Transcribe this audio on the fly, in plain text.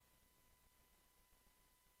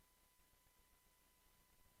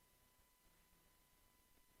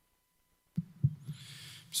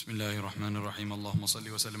بسم الله الرحمن الرحيم اللهم صل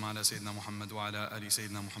وسلم على سيدنا محمد وعلى آل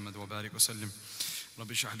سيدنا محمد وبارك وسلم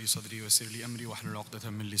رب اشرح لي صدري ويسر لي أمري واحلل عقدة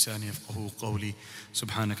من لساني يفقهوا قولي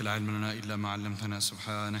سبحانك لا علم لنا إلا ما علمتنا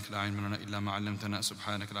سبحانك لا علم لنا إلا ما علمتنا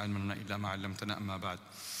سبحانك لا علم لنا إلا ما علمتنا أما بعد.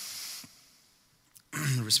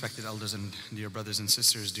 Respected elders and dear brothers and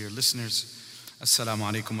sisters, dear listeners, Assalamu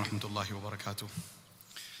alaikum wa rahmatullahi wa barakatuh.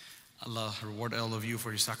 Allah reward all of you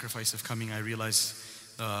for your sacrifice of coming. I realize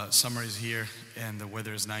summer is here and the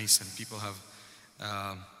weather is nice and people have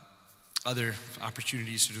other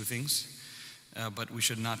opportunities to do things, but we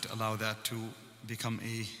should not allow that to become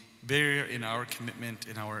a barrier in our commitment,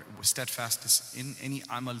 in our steadfastness in any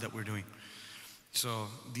amal that we're doing. So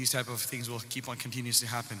these type of things will keep on continuously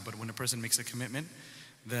happen, but when a person makes a commitment,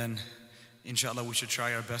 then inshallah we should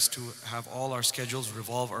try our best to have all our schedules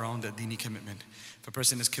revolve around that dini commitment. If a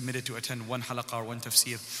person is committed to attend one halaqah or one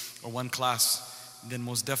tafsir or one class, then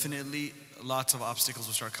most definitely lots of obstacles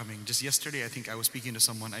will start coming. Just yesterday I think I was speaking to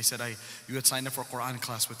someone, I said, you had signed up for a Quran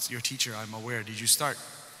class with your teacher, I'm aware, did you start?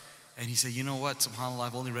 And he said, you know what, subhanAllah,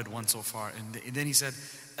 I've only read one so far. And then he said,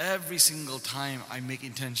 every single time I make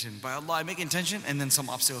intention, by Allah I make intention and then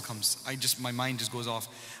some obstacle comes. My mind just goes off,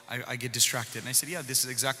 I get distracted. And I said, yeah, this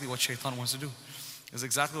is exactly what shaitan wants to do. It's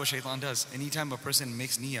exactly what shaitan does. Anytime a person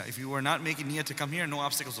makes niyyah, if you were not making niyyah to come here, no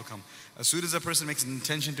obstacles will come. As soon as a person makes an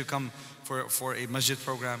intention to come for a masjid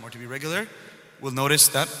program or to be regular, we'll notice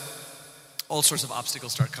that all sorts of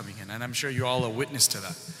obstacles start coming in. And I'm sure you're all a witness to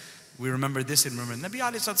that. We remember this and remember. Nabi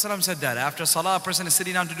alayhi salatu said that. After salah, a person is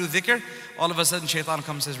sitting down to do dhikr, all of a sudden shaitan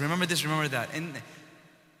comes and says, remember this, remember that. And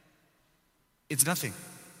it's nothing.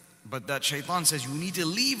 But that shaitan says, you need to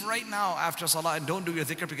leave right now after salah and don't do your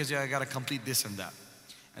dhikr because you got to complete this and that.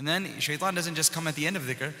 And then shaitan doesn't just come at the end of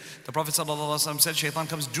dhikr. The Prophet ﷺ said, shaitan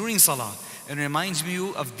comes during salah and reminds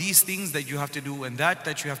you of these things that you have to do and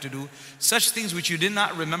that you have to do. Such things which you did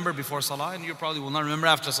not remember before salah and you probably will not remember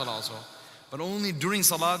after salah also. But only during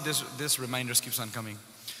salah, this reminder keeps on coming.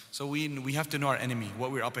 So we have to know our enemy,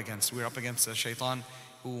 what we're up against. We're up against a shaitan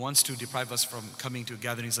who wants to deprive us from coming to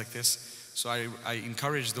gatherings like this. So I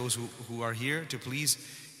encourage those who are here to please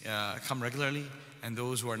come regularly. And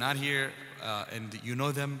those who are not here and you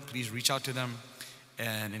know them, please reach out to them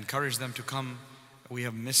and encourage them to come. We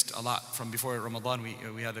have missed a lot from before Ramadan.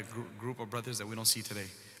 We had a group of brothers that we don't see today.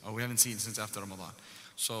 Or we haven't seen since after Ramadan.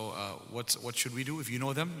 So what should we do? If you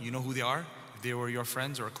know them, you know who they are. If they were your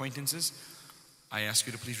friends or acquaintances, I ask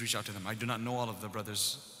you to please reach out to them. I do not know all of the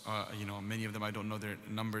brothers. Many of them I don't know their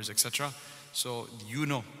numbers, etc. So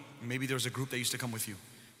maybe there was a group that used to come with you.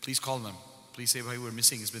 Please call them. Please say, hey, we're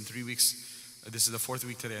missing. It's been 3 weeks. This is the 4th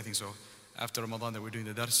week today, I think so. After Ramadan that we're doing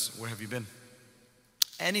the dars, where have you been?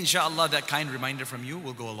 And inshallah, that kind reminder from you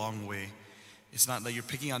will go a long way. It's not that you're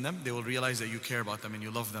picking on them. They will realize that you care about them and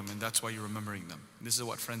you love them, and that's why you're remembering them. This is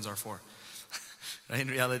what friends are for. Right? In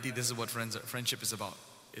reality, this is what friendship is about,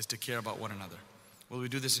 is to care about one another. Will we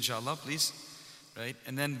do this inshallah, please? Right?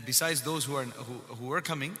 And then besides those who are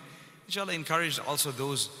coming, inshallah, encourage also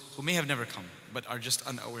those who may have never come but are just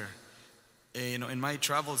unaware. In my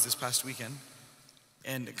travels this past weekend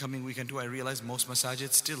and coming weekend too, I realized most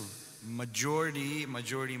masajid still, majority,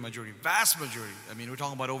 vast majority, we're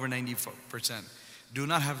talking about over 90%, do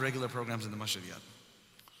not have regular programs in the masjid yet.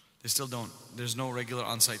 They still don't. There's no regular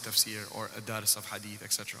on-site tafsir or a dars of hadith,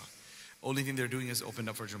 etc. Only thing they're doing is opened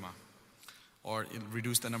up for Jummah, or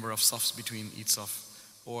reduce the number of safs between each saf,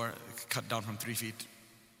 or cut down from 3 feet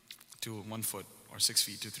to 1 foot, or 6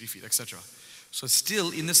 feet to 3 feet, etc. So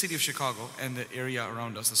still in the city of Chicago and the area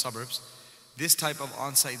around us, the suburbs, this type of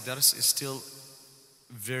on-site dars is still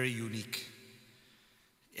very unique.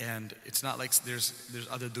 And it's not like there's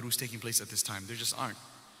other durus taking place at this time. There just aren't.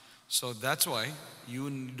 So that's why you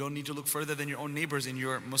don't need to look further than your own neighbors in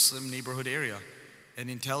your Muslim neighborhood area. And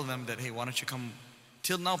then tell them that, hey, why don't you come?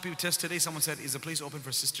 Till now, today someone said, is the place open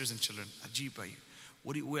for sisters and children? Ajib,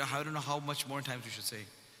 I don't know how much more times we should say.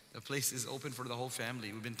 The place is open for the whole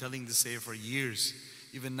family. We've been telling this say for years.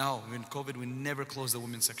 Even now, in COVID, we never closed the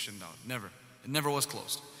women's section down. Never. It never was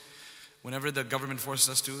closed. Whenever the government forced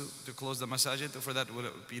us to close the masajid, for that,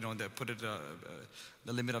 they put it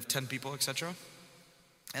the limit of 10 people, etc.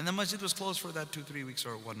 And the masjid was closed for that 2-3 weeks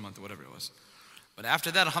or 1 month, whatever it was. But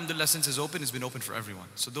after that, alhamdulillah, since it's open, it's been open for everyone.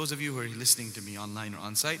 So those of you who are listening to me online or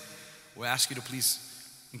on site, we ask you to please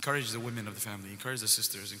encourage the women of the family, encourage the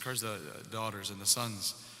sisters, encourage the daughters and the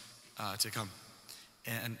sons to come,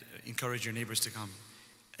 and encourage your neighbors to come.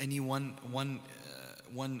 Any one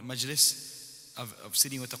majlis of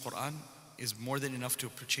sitting with the Quran is more than enough to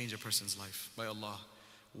change a person's life, by Allah.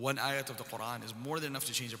 One ayat of the Quran is more than enough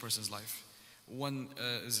to change a person's life. One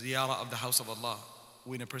ziyarah of the house of Allah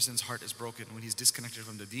when a person's heart is broken, when he's disconnected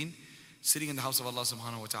from the deen, sitting in the house of Allah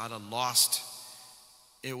subhanahu wa ta'ala lost,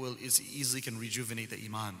 it easily can rejuvenate the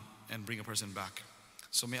iman and bring a person back.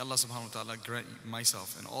 So may Allah subhanahu wa ta'ala grant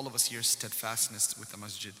myself and all of us here steadfastness with the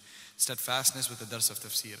masjid, steadfastness with the dars of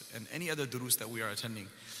tafsir and any other durus that we are attending.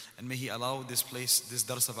 And may He allow this place, this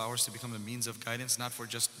dars of ours to become a means of guidance, not for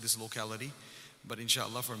just this locality, but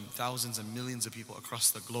inshallah for thousands and millions of people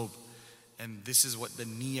across the globe. And this is what the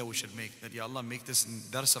niyyah we should make, that Ya Allah, make this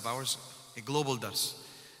dars of ours a global dars.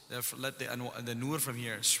 Therefore, let the nur from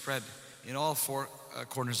here spread in all four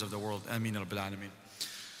corners of the world. Ameen Rabbil Alameen.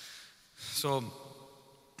 So,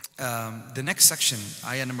 the next section,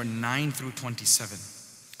 ayah number 9 through 27,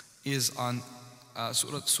 is on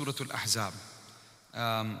Surah Al-Ahzab.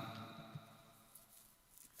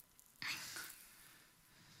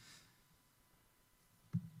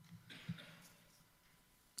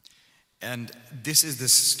 And this is the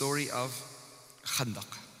story of Khandaq,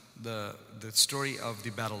 the story of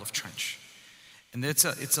the Battle of Trench. And it's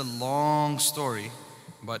a long story,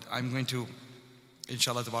 but I'm going to,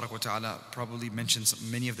 inshallah tabarak wa ta'ala, probably mention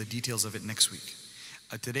many of the details of it next week.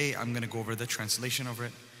 Today I'm going to go over the translation of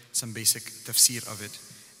it, some basic tafsir of it,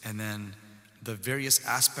 and then the various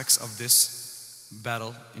aspects of this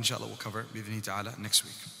battle, inshallah we'll cover بإذن ta'ala next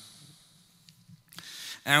week.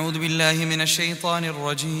 أعوذ بالله من الشيطان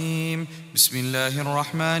الرجيم بسم الله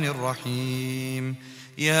الرحمن الرحيم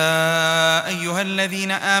يا أيها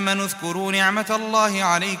الذين آمنوا اذكروا نعمة الله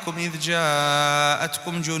عليكم إذ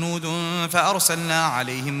جاءتكم جنود فأرسلنا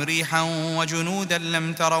عليهم ريحا وجنودا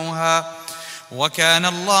لم تروها وكان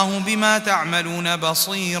الله بما تعملون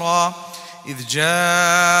بصيرا إذ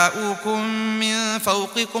جاءوكم من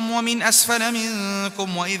فوقكم ومن أسفل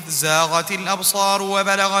منكم وإذ زاغت الأبصار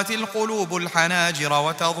وبلغت القلوب الحناجر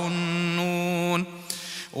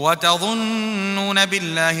وتظنون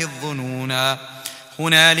بالله الظنونا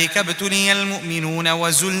هنالك ابتلي المؤمنون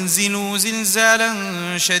وزلزلوا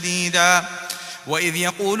زلزالا شديدا وإذ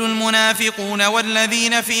يقول المنافقون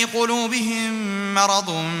والذين في قلوبهم مرض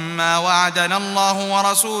ما وعدنا الله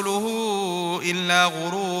ورسوله إلا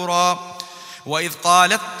غرورا وإذ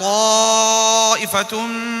قالت طائفة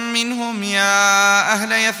منهم يا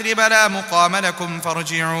أهل يثرب لا مقام لكم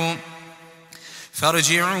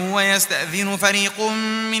فارجعوا ويستأذن فريق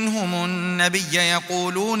منهم النبي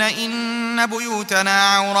يقولون إن بيوتنا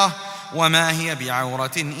عورة وما هي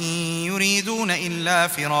بعورة إن يريدون إلا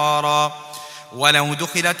فرارا ولو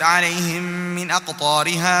دخلت عليهم من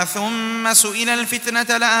أقطارها ثم سئل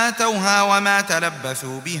الفتنة لآتوها وما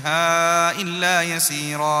تلبثوا بها إلا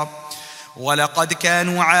يسيرا ولقد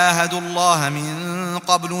كانوا عاهدوا الله من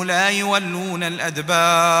قبل لا يولون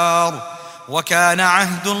الأدبار وكان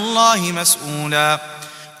عهد الله مسؤولا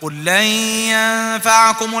قل لن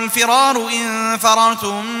ينفعكم الفرار إن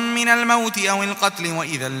فررتم من الموت أو القتل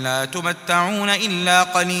وإذا لا تمتعون إلا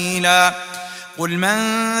قليلا قل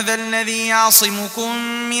من ذا الذي يعصمكم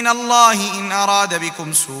من الله إن أراد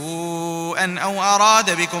بكم سوءا أو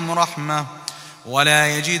أراد بكم رحمة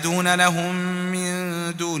ولا يجدون لهم من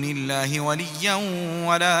دون الله وليا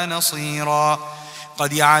ولا نصيرا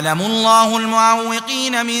قد يعلم الله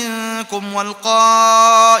المعوقين منكم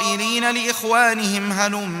والقائلين لإخوانهم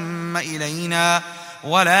هلم إلينا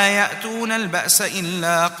ولا يأتون البأس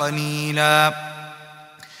إلا قليلا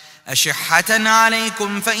أشحة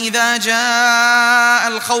عليكم فإذا جاء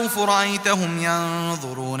الخوف رأيتهم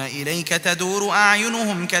ينظرون إليك تدور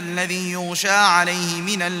أعينهم كالذي يغشى عليه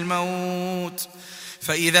من الموت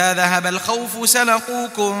فإذا ذهب الخوف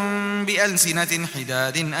سلقوكم بألسنة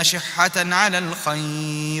حداد أشحة على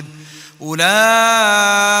الخير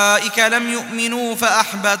أولئك لم يؤمنوا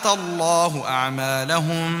فأحبط الله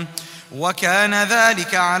أعمالهم وكان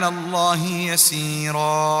ذلك على الله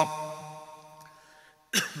يسيرا.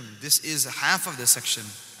 This is half of the section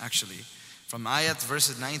actually, from ayat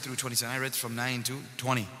verses 9 through 27. I read from 9 to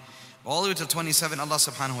 20. All the way to 27, Allah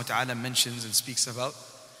subhanahu wa ta'ala mentions and speaks about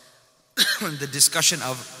the discussion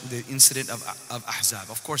of the incident of Ahzab.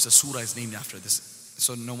 Of course, the surah is named after this.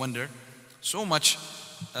 So no wonder so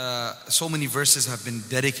many verses have been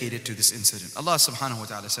dedicated to this incident. Allah subhanahu wa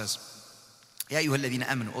ta'ala says, Ya ayyuhalladhina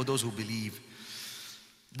amanu, O those who believe,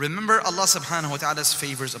 remember Allah subhanahu wa ta'ala's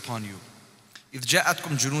favors upon you. إِذْ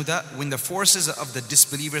جَاءَتْكُمْ جُنُودًا, when the forces of the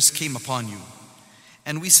disbelievers came upon you.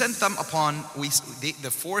 And we sent them upon, the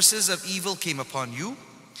forces of evil came upon you,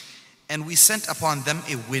 and we sent upon them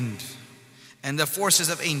a wind. And the forces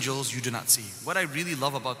of angels you do not see. What I really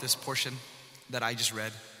love about this portion that I just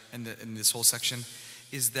read in this whole section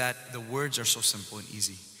is that the words are so simple and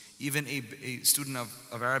easy. Even a student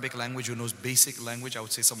of Arabic language who knows basic language, I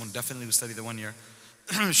would say someone definitely who studied the 1 year,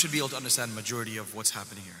 should be able to understand majority of what's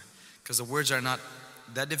happening here. Because the words are not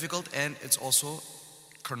that difficult, and it's also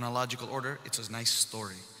chronological order. It's a nice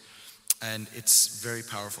story. And it's very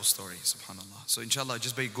powerful story, subhanAllah. So inshallah,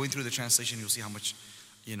 just by going through the translation, you'll see how much,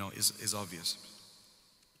 is obvious.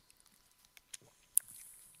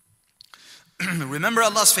 Remember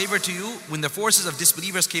Allah's favor to you when the forces of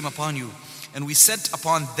disbelievers came upon you, and we sent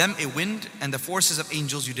upon them a wind and the forces of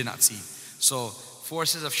angels you did not see. So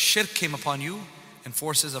forces of shirk came upon you, and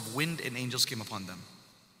forces of wind and angels came upon them.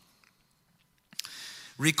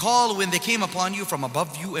 Recall when they came upon you from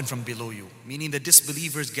above you and from below you, meaning the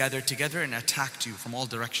disbelievers gathered together and attacked you from all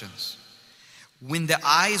directions. When the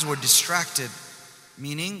eyes were distracted,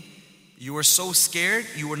 meaning you were so scared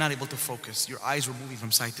you were not able to focus. Your eyes were moving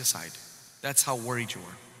from side to side. That's how worried you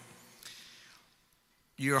were.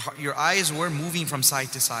 Your eyes were moving from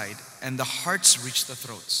side to side, and the hearts reached the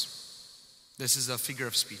throats. This is a figure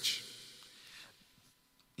of speech.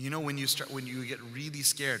 When you get really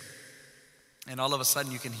scared, and all of a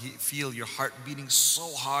sudden you can feel your heart beating so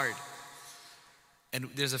hard. And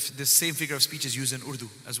this same figure of speech is used in Urdu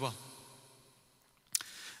as well.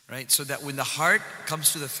 Right? So that when the heart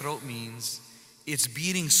comes to the throat means it's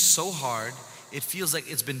beating so hard, it feels like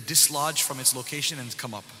it's been dislodged from its location and it's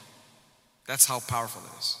come up. That's how powerful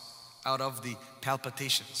it is. Out of the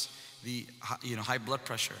palpitations, the high blood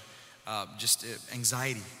pressure,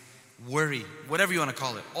 anxiety, worry, whatever you want to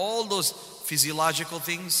call it. All those physiological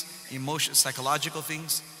things, emotion, psychological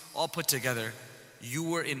things, all put together, you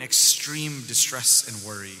were in extreme distress and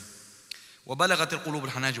worry. وَبَلَغَتِ الْقُلُوبُ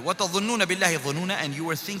الْحَنَاجِرَ وَتَظُنُّونَ بِاللَّهِ ظُنُونَ, and you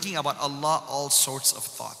were thinking about Allah all sorts of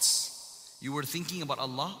thoughts. You were thinking about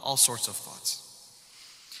Allah all sorts of thoughts.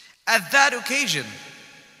 At that occasion,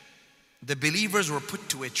 the believers were put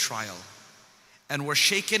to a trial and were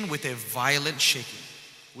shaken with a violent shaking,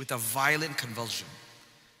 with a violent convulsion.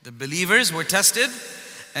 The believers were tested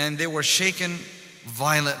and they were shaken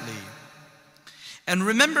violently. And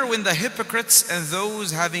remember when the hypocrites and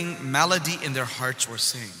those having malady in their hearts were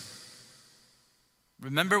saying.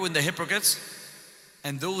 Remember when the hypocrites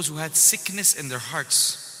and those who had sickness in their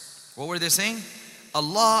hearts, what were they saying?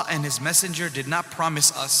 Allah and His Messenger did not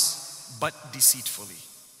promise us but deceitfully.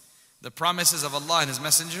 The promises of Allah and His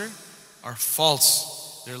Messenger are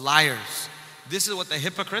false. They're liars. This is what the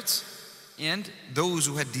hypocrites and those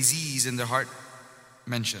who had disease in their heart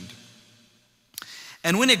mentioned.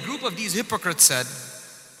 And when a group of these hypocrites said,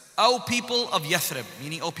 O people of Yathrib,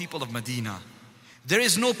 meaning O people of Medina, there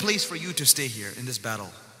is no place for you to stay here in this battle,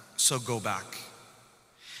 so go back.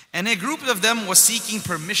 And a group of them was seeking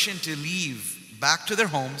permission to leave back to their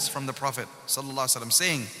homes from the Prophet ﷺ,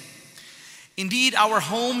 saying, indeed, our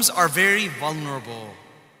homes are very vulnerable.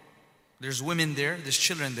 There's women there, there's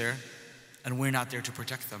children there, and we're not there to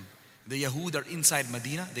protect them. The Yahud are inside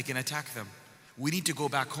Medina, they can attack them. We need to go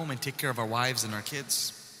back home and take care of our wives and our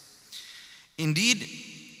kids. Indeed,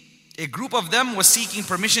 a group of them was seeking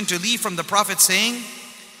permission to leave from the Prophet, saying,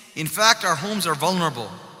 in fact, our homes are vulnerable,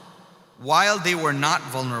 while they were not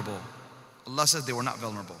vulnerable. Allah says they were not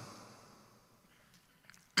vulnerable.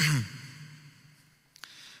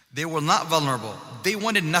 They were not vulnerable. They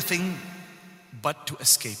wanted nothing but to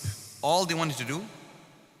escape. All they wanted to do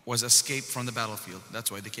was escape from the battlefield.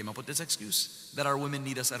 That's why they came up with this excuse that our women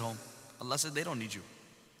need us at home. Allah said they don't need you.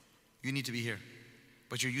 You need to be here.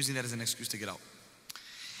 But you're using that as an excuse to get out.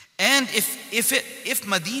 And if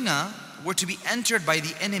Medina were to be entered by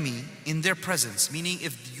the enemy in their presence, meaning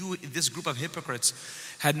if this group of hypocrites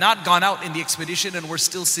had not gone out in the expedition and were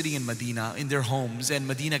still sitting in Medina in their homes, and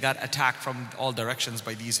Medina got attacked from all directions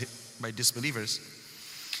by disbelievers.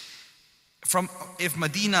 If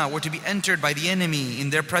Medina were to be entered by the enemy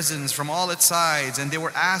in their presence from all its sides, and they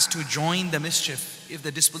were asked to join the mischief, if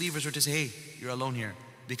the disbelievers were to say, hey, you're alone here,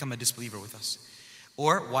 become a disbeliever with us.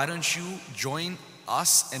 Or why don't you join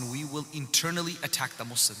us and we will internally attack the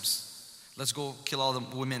Muslims. Let's go kill all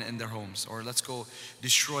the women in their homes, or let's go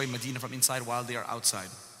destroy Medina from inside while they are outside.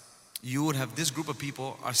 You would have this group of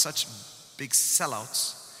people are such big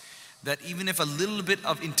sellouts that even if a little bit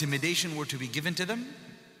of intimidation were to be given to them,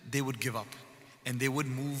 they would give up and they would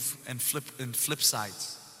move and flip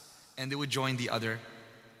sides, and they would join the other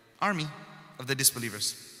army of the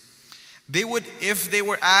disbelievers. They would, if they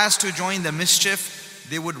were asked to join the mischief,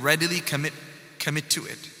 they would readily commit to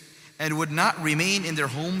it and would not remain in their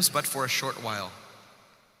homes but for a short while.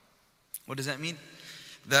 What does that mean?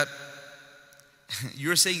 That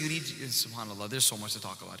you're saying you need, subhanAllah, there's so much to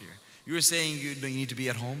talk about here. You're saying you need to be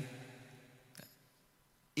at home.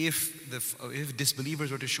 If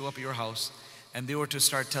disbelievers were to show up at your house and they were to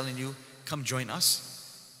start telling you, come join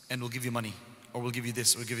us and we'll give you money, or we'll give you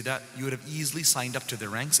this, we'll give you that, you would have easily signed up to their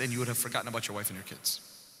ranks and you would have forgotten about your wife and your kids.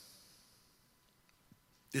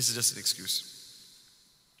 This is just an excuse.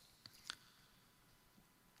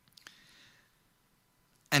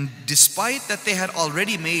 And despite that they had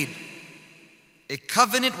already made a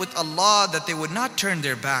covenant with Allah that they would not turn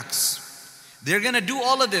their backs, they're going to do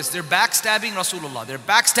all of this. They're backstabbing Rasulullah. They're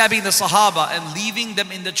backstabbing the Sahaba and leaving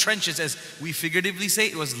them in the trenches. As we figuratively say,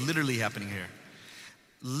 it was literally happening here.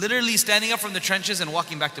 Literally standing up from the trenches and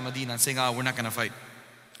walking back to Medina and saying, we're not going to fight.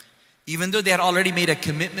 Even though they had already made a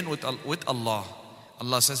commitment with Allah.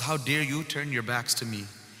 Allah says, how dare you turn your backs to me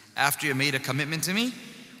after you made a commitment to me?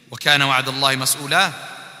 وَكَانَ وَعْدَ اللَّهِ مَسْئُولًا.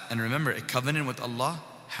 And remember, a covenant with Allah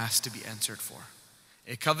has to be answered for.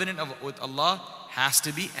 A covenant with Allah has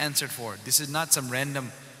to be answered for. This is not some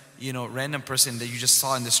random person that you just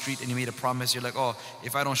saw in the street and you made a promise. You're like,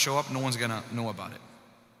 if I don't show up, no one's going to know about it.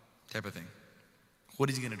 Type of thing. What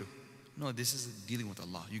is he going to do? No, this is dealing with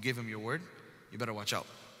Allah. You gave him your word. You better watch out.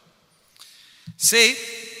 Say,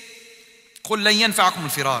 قُلْ لَن يَنْفَعَكُمُ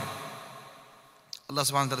الْفِرَارِ. Allah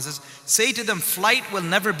subhanahu wa ta'ala says, say to them, flight will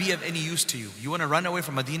never be of any use to you. You want to run away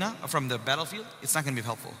from Medina, or from the battlefield? It's not going to be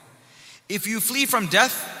helpful. If you flee from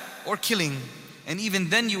death or killing, and even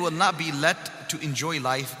then you will not be let to enjoy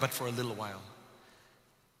life but for a little while.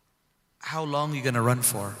 How long are you going to run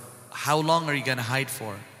for? How long are you going to hide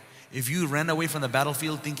for? If you ran away from the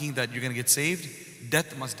battlefield thinking that you're going to get saved,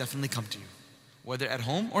 death must definitely come to you, whether at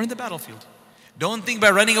home or in the battlefield. Don't think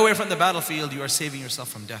by running away from the battlefield you are saving yourself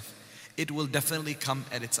from death. It will definitely come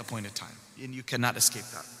at its appointed time, and you cannot escape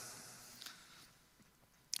that.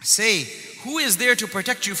 Say, who is there to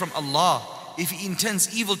protect you from Allah if He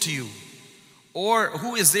intends evil to you? Or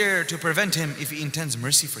who is there to prevent Him if He intends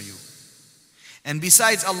mercy for you? And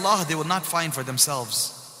besides Allah, they will not find for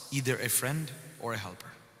themselves either a friend or a helper.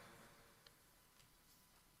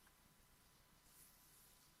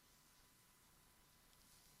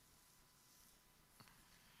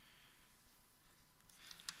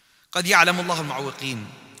 قَدْ يَعْلَمُ اللَّهُ الْمُعْوِقِينَ.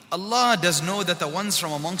 Allah does know that the ones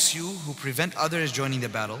from amongst you who prevent others joining the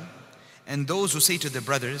battle, and those who say to their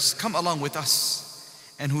brothers, come along with us,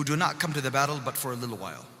 and who do not come to the battle but for a little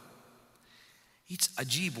while. It's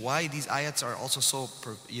ajib why these ayats are also so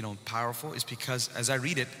powerful is because as I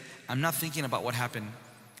read it, I'm not thinking about what happened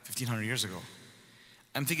 1500 years ago.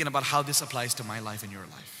 I'm thinking about how this applies to my life and your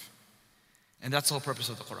life. And that's the whole purpose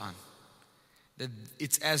of the Quran. That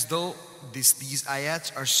it's as though these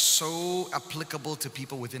ayats are so applicable to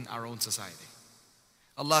people within our own society.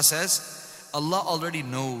 Allah says, Allah already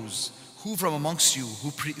knows who from amongst you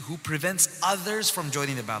who prevents others from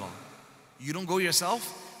joining the battle. You don't go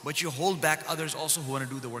yourself, but you hold back others also who want to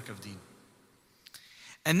do the work of deen.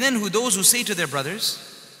 And then those who say to their brothers,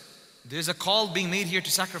 there's a call being made here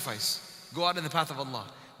to sacrifice. Go out in the path of Allah.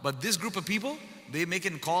 But this group of people, they make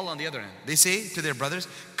a call on the other end. They say to their brothers,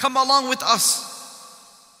 come along with us.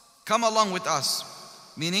 Come along with us.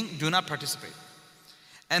 Meaning, do not participate.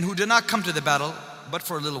 And who do not come to the battle, but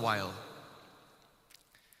for a little while.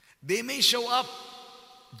 They may show up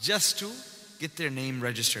just to get their name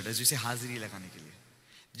registered. As you say, haziri lagane ke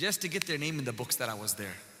liye. Just to get their name in the books that I was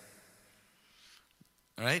there.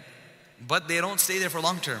 Alright? But they don't stay there for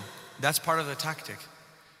long term. That's part of the tactic.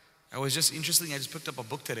 I was just interesting, I just picked up a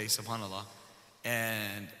book today, subhanAllah.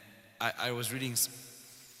 And I was reading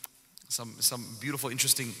some beautiful,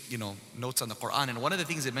 interesting, notes on the Quran. And one of the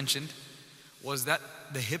things they mentioned was that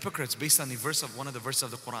the hypocrites, based on one of the verses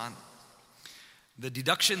of the Quran, the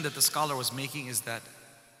deduction that the scholar was making is that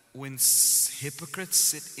when hypocrites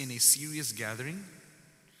sit in a serious gathering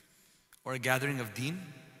or a gathering of deen,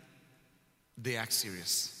 they act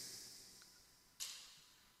serious.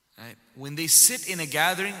 Right? When they sit in a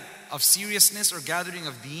gathering of seriousness or gathering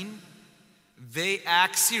of deen, they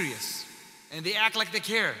act serious and they act like they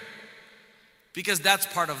care, because that's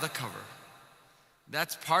part of the cover.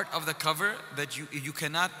 That's part of the cover that you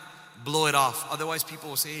cannot blow it off. Otherwise people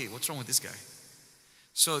will say, hey, what's wrong with this guy?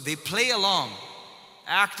 So they play along,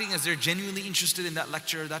 acting as they're genuinely interested in that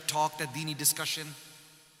lecture, that talk, that deeni discussion.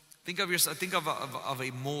 Think of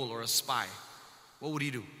a mole or a spy. What would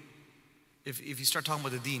he do? If you start talking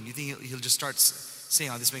about the deen, you think he'll just start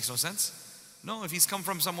saying, this makes no sense? No, if he's come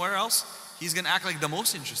from somewhere else, he's going to act like the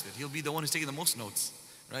most interested. He'll be the one who's taking the most notes,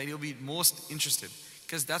 right? He'll be most interested,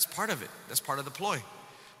 because that's part of it. That's part of the ploy.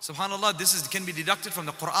 SubhanAllah, can be deducted from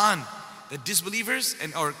the Quran, that disbelievers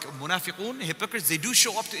or munafiqun, hypocrites, they do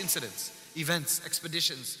show up to incidents, events,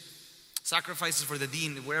 expeditions, sacrifices for the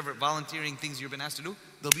deen, wherever, volunteering, things you've been asked to do,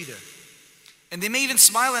 they'll be there. And they may even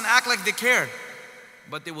smile and act like they care,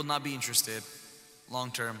 but they will not be interested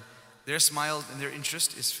long term. Their smile and their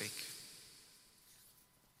interest is fake.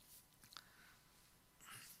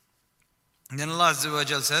 And then Allah Azza wa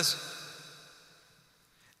Jal says,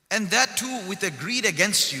 and that too with a greed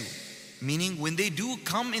against you. Meaning when they do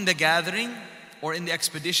come in the gathering or in the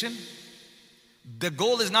expedition, The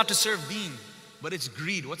goal is not to serve deen, but it's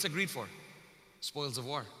greed. What's the greed for? Spoils of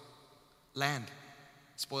war. Land.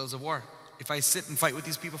 Spoils of war. If I sit and fight with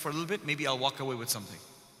these people for a little bit, maybe I'll walk away with something.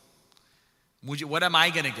 What am I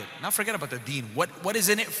going to get? Now forget about the deen. What is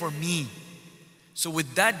in it for me? So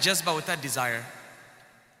with that jazba, with that desire,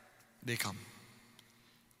 they come.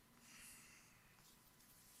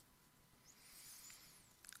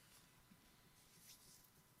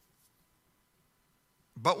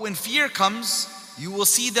 But when fear comes, you will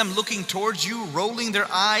see them looking towards you, rolling their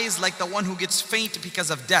eyes like the one who gets faint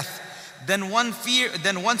because of death. Then once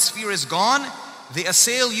fear is gone, they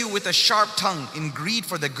assail you with a sharp tongue in greed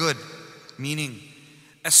for the good. Meaning,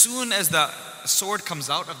 as soon as the sword comes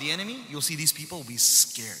out of the enemy, you'll see these people will be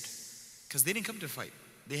scared. Because they didn't come to fight.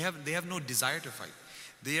 They have no desire to fight.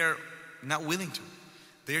 They are not willing to.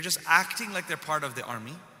 They are just acting like they're part of the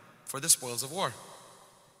army for the spoils of war.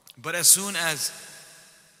 But as soon as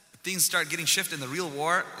things start getting shifted and the real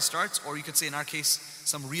war starts, or you could say in our case,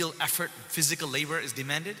 some real effort, physical labor is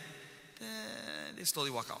demanded, they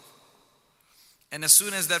slowly walk out. And as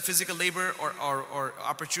soon as that physical labor or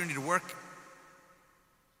opportunity to work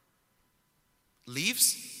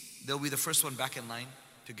leaves, they'll be the first one back in line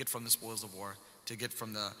to get from the spoils of war, to get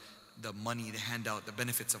from the money, the handout, the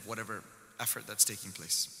benefits of whatever effort that's taking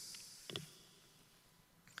place.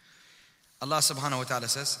 Allah subhanahu wa ta'ala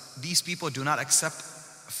says, these people do not accept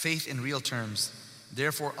faith in real terms.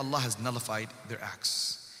 Therefore, Allah has nullified their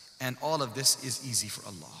acts. And all of this is easy for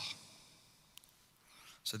Allah.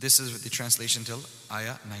 So this is the translation till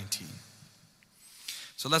ayah 19.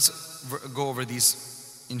 So let's go over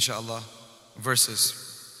these, inshallah, verses.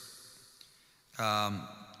 Allah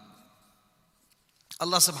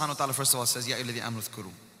subhanahu wa ta'ala first of all says, Ya ayyuhalladhina amanu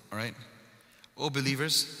dhkuru. Alright? O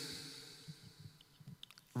believers,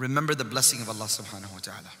 remember the blessing of Allah subhanahu wa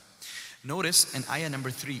ta'ala. Notice in ayah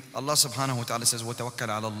number 3, Allah subhanahu wa ta'ala says, وَتَوَكَّلْ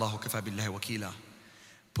عَلَى اللَّهِ وَكَفَى بِاللَّهِ وَكِيلًا.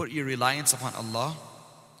 Put your reliance upon Allah,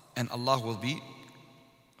 and Allah will be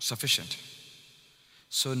sufficient.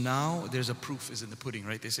 So now there's a proof is in the pudding,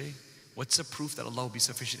 right? They say, what's the proof that Allah will be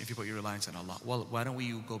sufficient if you put your reliance on Allah? Well, why don't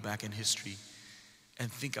we go back in history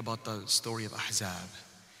and think about the story of Ahzab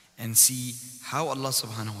and see how Allah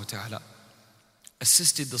subhanahu wa ta'ala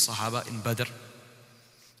assisted the Sahaba in Badr,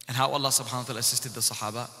 and how Allah subhanahu wa ta'ala assisted the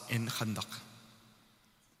Sahaba in Khandaq.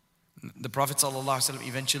 The Prophet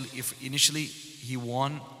ﷺ initially he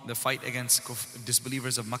won the fight against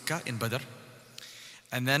disbelievers of Makkah in Badr,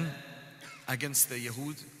 and then against the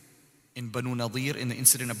Yahud in Banu Nadir, in the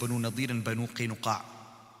incident of Banu Nadir and Banu Qaynuqa.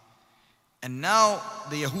 And now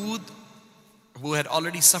the Yahud, who had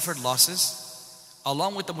already suffered losses,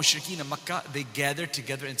 along with the mushrikeen of Makkah, they gathered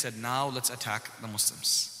together and said, now let's attack the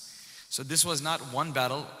Muslims. So this was not one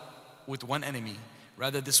battle with one enemy.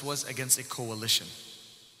 Rather, this was against a coalition.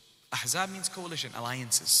 Ahzab means coalition,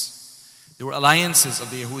 alliances. There were alliances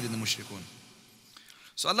of the Yahud and the mushrikun.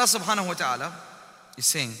 So Allah subhanahu wa ta'ala is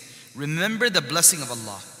saying, remember the blessing of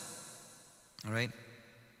Allah. Alright?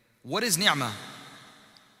 What is ni'mah?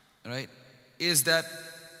 Alright? Is that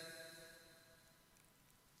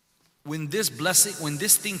when this blessing, when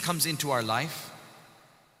this thing comes into our life,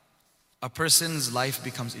 a person's life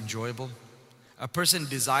becomes enjoyable. A person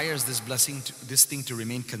desires this blessing, this thing to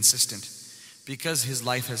remain consistent because his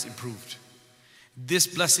life has improved. This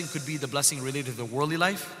blessing could be the blessing related to the worldly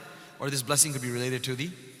life, or this blessing could be related to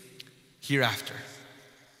the hereafter.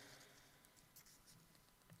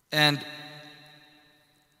 And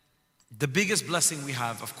the biggest blessing we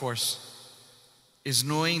have, of course, is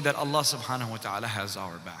knowing that Allah subhanahu wa ta'ala has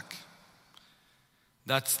our back.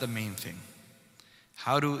 That's the main thing.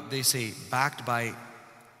 How do they say? Backed by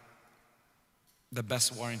the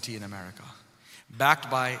best warranty in America, backed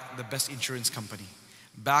by the best insurance company,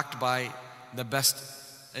 backed by the best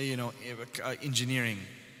engineering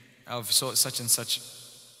of such and such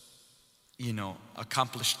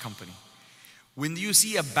accomplished company. When you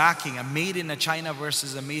see a backing, a made in China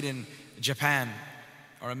versus a made in Japan,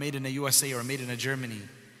 or a made in the USA, or a made in Germany,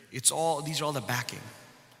 these are all the backing.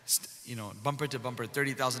 Bumper to bumper,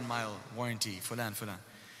 30,000 mile warranty, fulan.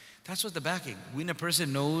 That's what the backing. When a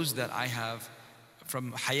person knows that I have,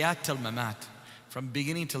 from hayat till mamat, from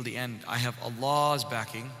beginning till the end, I have Allah's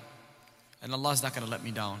backing, and Allah is not going to let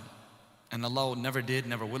me down, and Allah never did,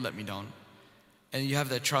 never will let me down, and you have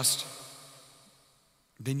that trust,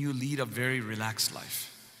 then you lead a very relaxed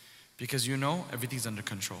life, because you know everything's under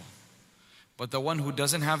control. But the one who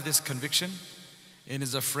doesn't have this conviction and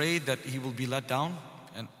is afraid that he will be let down,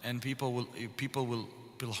 and people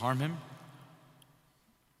will harm him,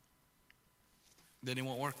 then it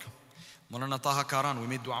won't work. Maulana Taha Karan, we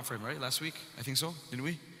made dua for him, right? Last week, I think so, didn't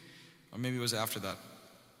we? Or maybe it was after that.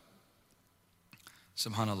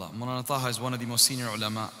 Subhanallah. Mulana Taha is one of the most senior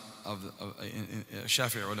ulama of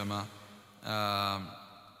Shafi'i ulama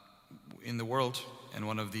in the world, and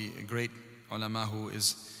one of the great ulama who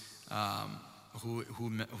is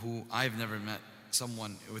who I've never met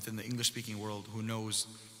someone within the English-speaking world who knows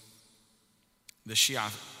the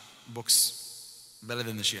Shia books better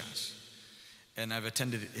than the Shias. And I've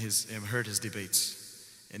heard his debates,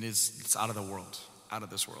 and it's out of the world, out of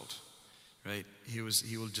this world, right? He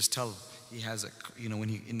will just tell. He has when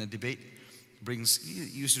he in a debate he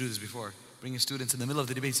used to do this before. Bring his students in the middle of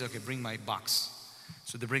the debate. Say, okay, bring my box.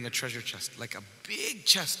 So they bring a treasure chest, like a big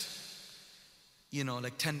chest,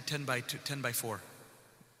 like 10 by 4,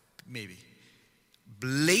 maybe,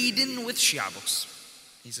 laden with Shia books.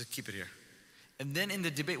 He said, keep it here. And then in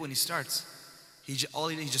the debate when he starts, he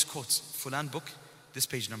just quotes Fulan book, this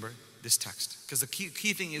page number, this text. Because the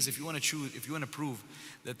key thing is, if you want to prove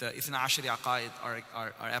that the Ithna Ashari Aqaid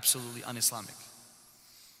are absolutely un-Islamic,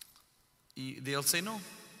 they'll say, no,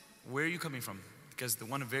 where are you coming from? Because the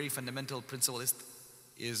one very fundamental principle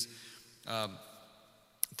is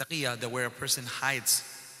taqiyya, that where a person hides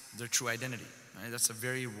their true identity. Right? That's a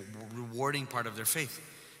very rewarding part of their faith,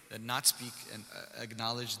 that not speak and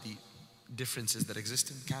acknowledge the differences that exist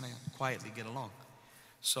and kind of quietly get along.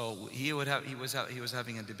 So he was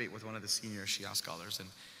having a debate with one of the senior Shia scholars,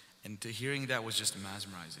 and to hearing that was just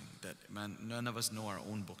mesmerizing. That, man, none of us know our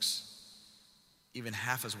own books, even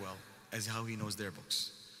half as well as how he knows their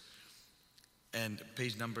books. And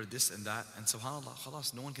page number this and that, and subhanAllah,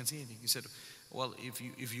 khalas, no one can see anything. He said, well,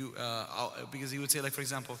 because he would say, like, for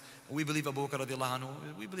example, we believe Abu Bakr radiallahu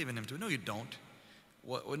anhu, we believe in him too. No, you don't.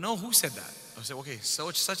 Well, no, who said that? I said, okay,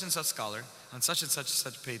 so such and such scholar on such and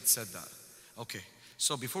such page said that. Okay,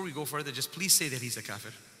 so before we go further, just please say that he's a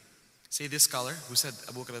kafir. Say this scholar who said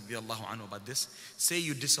Abu Bakr radiallahu anhu about this, say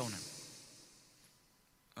you disown him.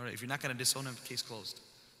 All right, if you're not going to disown him, case closed.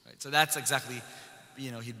 Right, so that's exactly,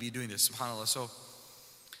 he'd be doing this, subhanAllah. So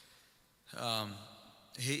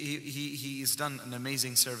he's done an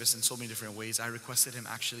amazing service in so many different ways. I requested him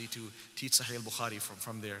actually to teach Sahih al-Bukhari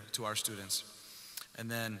from there to our students. And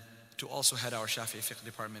then to also head our Shafi'i fiqh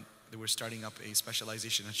department. We're starting up a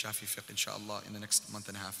specialization in Shafi'i fiqh, inshallah, in the next month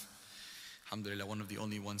and a half. Alhamdulillah, one of the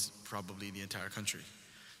only ones probably in the entire country.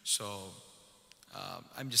 So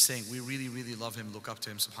I'm just saying, we really, really love him, look up to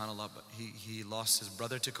him, subhanAllah. But he lost his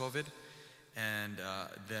brother to COVID. And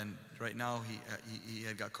then right now, he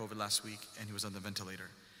had got COVID last week, and he was on the ventilator,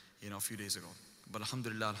 a few days ago. But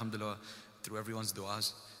alhamdulillah, through everyone's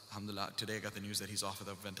du'as, alhamdulillah, today I got the news that he's off of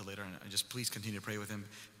the ventilator, and just please continue to pray with him.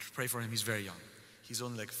 Pray for him. He's very young. He's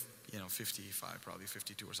only like 55, probably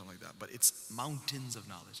 52 or something like that. But it's mountains of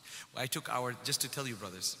knowledge. I took just to tell you,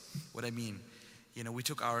 brothers, what I mean. We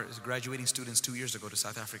took our graduating students 2 years ago to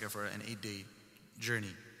South Africa for an 8-day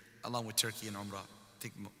journey, along with Turkey and Umrah.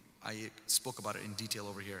 I spoke about it in detail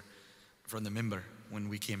over here from the minbar when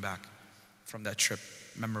we came back from that trip,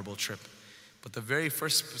 memorable trip. But the very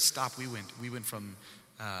first stop we went from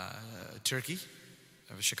Turkey,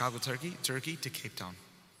 Chicago, Turkey to Cape Town.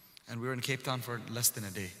 And we were in Cape Town for less than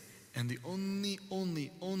a day. And the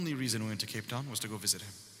only reason we went to Cape Town was to go visit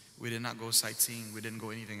him. We did not go sightseeing, we didn't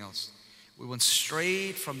go anything else. We went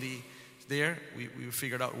straight from there, we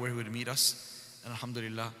figured out where he would meet us. And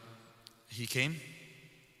alhamdulillah, he came.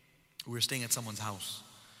 We were staying at someone's house.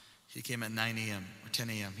 He came at 9 a.m. or 10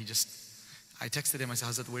 a.m. I texted him, I said,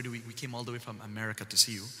 Hazrat, where we came all the way from America to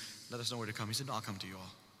see you. Let us know where to come. He said, no, I'll come to you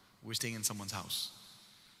all. We're staying in someone's house.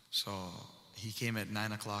 So he came at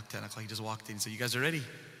 9 o'clock, 10 o'clock. He just walked in and said, you guys are ready?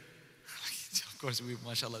 Of course,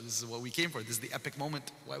 mashallah, this is what we came for. This is the epic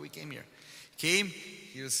moment why we came here. He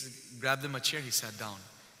grabbed him a chair, he sat down.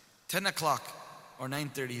 10 o'clock or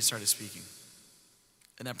 9:30, he started speaking.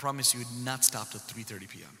 And I promise you, he would not stop till 3:30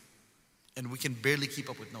 p.m. And we can barely keep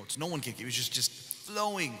up with notes. No one can keep. It was just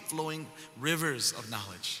flowing rivers of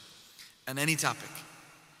knowledge on any topic.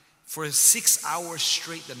 For 6 hours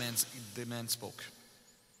straight, the man spoke.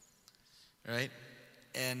 Right?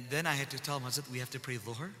 And then I had to tell him, Hazrat, we have to pray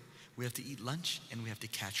Dhuhr, we have to eat lunch, and we have to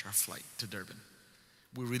catch our flight to Durban.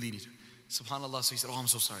 We really need to. SubhanAllah, so he said, oh, I'm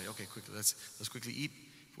so sorry. Okay, quickly, let's quickly eat.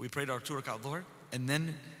 We prayed our 2 rakat Dhuhr, and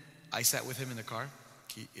then I sat with him in the car,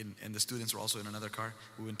 and the students were also in another car.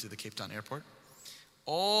 We went to the Cape Town airport.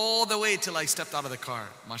 All the way till I stepped out of the car,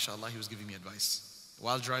 mashallah, he was giving me advice.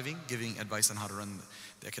 While driving, giving advice on how to run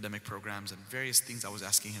the academic programs and various things I was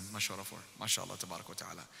asking him, mashallah, for. Mashallah, tabarak wa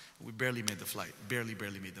ta'ala. We barely made the flight, barely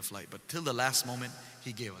made the flight. But till the last moment,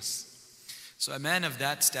 he gave us. So a man of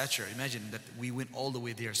that stature, imagine that we went all the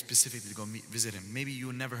way there specifically to go visit him. Maybe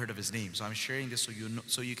you never heard of his name, so I'm sharing this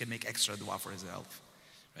so you can make extra dua for his health.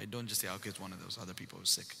 Right? Don't just say, okay, it's one of those other people who's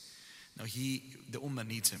sick. Now the ummah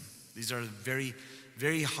needs him. These are very,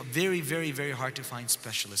 very, very, very, very hard to find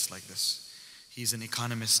specialists like this. He's an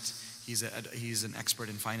economist. He's an expert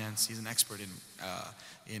in finance. He's an expert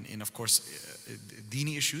in of course,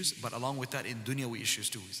 dini issues, but along with that, in dunyawi issues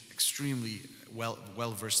too. He's extremely well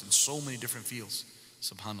versed in so many different fields.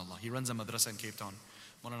 Subhanallah. He runs a madrasa in Cape Town.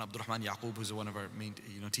 Maulana Abdul Rahman Yaqub, who's one of our main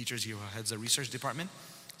teachers, he heads a research department.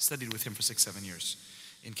 Studied with him for 6-7 years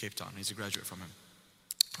in Cape Town. He's a graduate from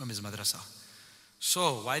his madrasa.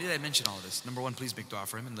 So, why did I mention all this? Number one, please make dua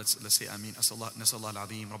for him, and let's say Ameen. Nasallah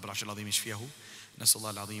al-Azim, Rabbul Arsh al-Azim yashfiyahu.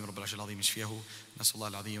 Nasallah al-Azim, Rabbul Arsh al-Azim yashfiyahu.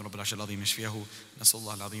 Nasallah al-Azim, Rabbul Arsh al-Azim yashfiyahu.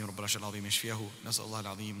 Nasallah al-Azim, Rabbul Arsh al-Azim yashfiyahu. Nasallah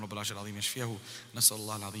al-Azim, Rabbul Arsh al-Azim yashfiyahu.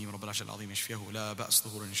 Nasallah al-Azim, Rabbul Arsh al-Azim yashfiyahu. La ba's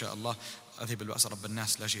dhuhur insha'Allah. Adhib al-ba's Rabb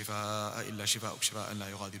al-nas. La shifaa illa shifa'uk shifa'an la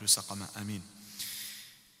yughadiru saqama. Ameen.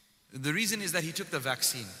 The reason is that he took the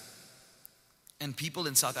vaccine. And people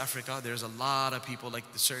in South Africa, there's a lot of people, like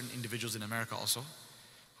certain individuals in America also,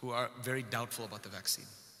 who are very doubtful about the vaccine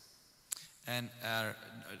and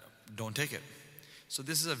don't take it. So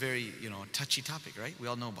this is a very, touchy topic, right? We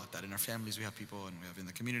all know about that. In our families, we have people, and we have in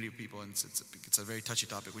the community people, and it's a very touchy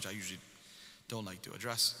topic, which I usually don't like to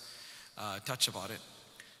address, touch about it.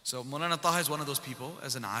 So Maulana Taha is one of those people.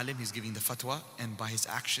 As an alim, he's giving the fatwa, and by his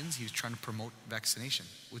actions, he's trying to promote vaccination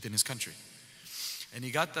within his country. And he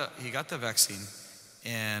got the vaccine,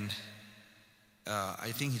 and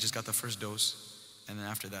I think he just got the first dose. And then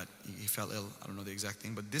after that, he fell ill. I don't know the exact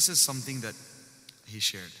thing, but this is something that he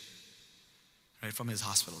shared, right, from his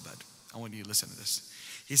hospital bed. I want you to listen to this.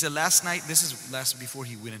 He said, before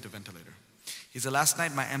he went into ventilator. He said, last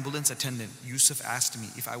night my ambulance attendant, Yusuf, asked me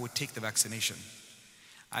if I would take the vaccination.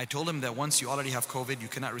 I told him that once you already have COVID, you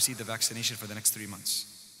cannot receive the vaccination for the next 3 months.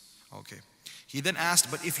 Okay. He then asked,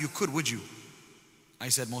 but if you could, would you? I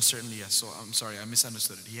said, most certainly yes. So I'm sorry, I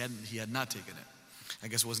misunderstood it. He had not taken it. I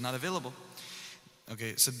guess it was not available.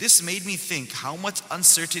 Okay, so this made me think how much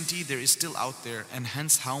uncertainty there is still out there, and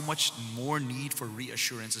hence how much more need for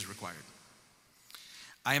reassurance is required.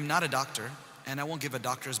 I am not a doctor, and I won't give a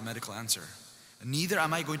doctor's medical answer. Neither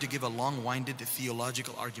am I going to give a long-winded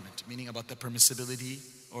theological argument, meaning about the permissibility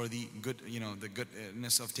or the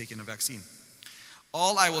goodness of taking a vaccine.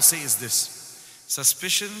 All I will say is this: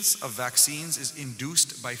 suspicions of vaccines is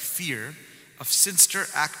induced by fear of sinister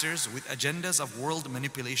actors with agendas of world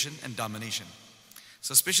manipulation and domination.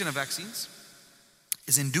 Suspicion of vaccines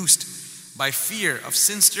is induced by fear of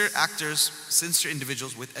sinister actors, sinister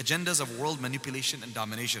individuals with agendas of world manipulation and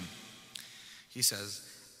domination. He says,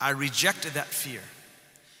 I reject that fear,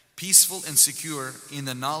 peaceful and secure in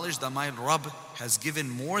the knowledge that my Rabb has given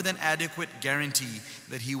more than adequate guarantee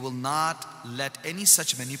that He will not let any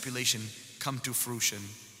such manipulation come to fruition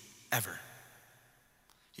ever.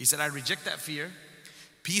 He said, I reject that fear,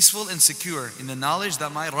 peaceful and secure in the knowledge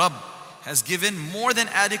that my Rabb has given more than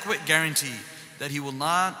adequate guarantee that He will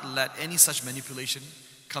not let any such manipulation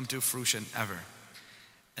come to fruition ever.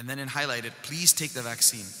 And then in highlighted, please take the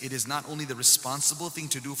vaccine. It is not only the responsible thing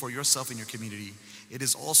to do for yourself and your community, it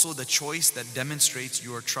is also the choice that demonstrates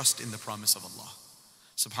your trust in the promise of Allah.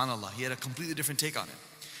 Subhanallah, he had a completely different take on it.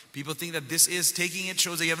 People think that taking it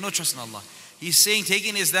shows that you have no trust in Allah. He's saying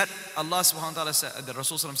taking is that Allah subhanahu wa ta'ala said, the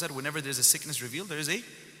Rasul said, whenever there's a sickness revealed, there is a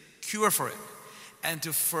cure for it. And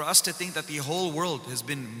for us to think that the whole world has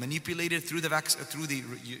been manipulated through the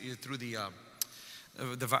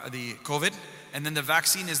COVID, and then the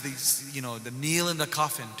vaccine is the nail in the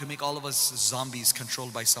coffin to make all of us zombies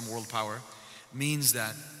controlled by some world power, means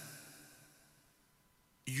that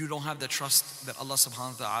you don't have the trust that Allah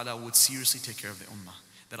subhanahu wa ta'ala would seriously take care of the ummah,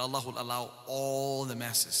 that Allah will allow all the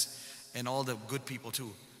masses and all the good people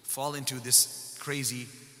to fall into this crazy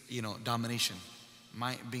domination.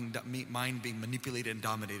 Mind being manipulated and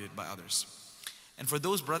dominated by others. And for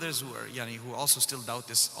those brothers who also still doubt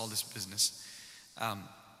all this business,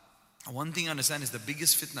 one thing I understand is the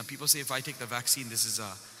biggest fitna. People say, if I take the vaccine, this is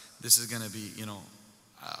going to be,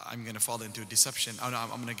 I'm going to fall into deception.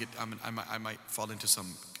 I might fall into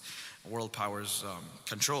some world powers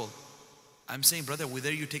control. I'm saying, brother,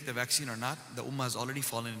 whether you take the vaccine or not, the ummah has already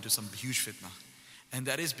fallen into some huge fitna. And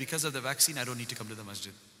that is, because of the vaccine, I don't need to come to the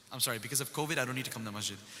masjid. Because of COVID, I don't need to come to the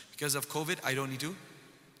masjid. Because of COVID, I don't need to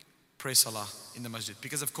pray salah in the masjid.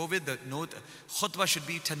 Because of COVID, the khutbah should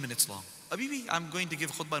be 10 minutes long. Abibi, I'm going to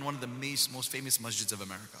give khutbah in one of the most famous masjids of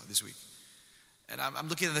America this week. And I'm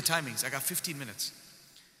looking at the timings. I got 15 minutes.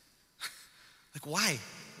 Like, why?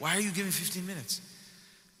 Why are you giving 15 minutes?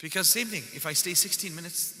 Because same thing, if I stay 16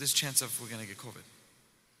 minutes, there's a chance of we're going to get COVID.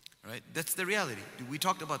 Right? That's the reality. We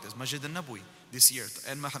talked about this. Masjid al-Nabawi this year.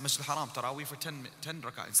 And Masjid al-Haram, Taraweeh for 10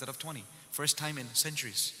 rak'ah instead of 20. First time in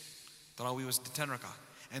centuries. Taraweeh was 10 rak'ah.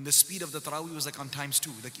 And the speed of the Taraweeh was like on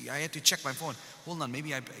 ×2. Like I had to check my phone. Hold on,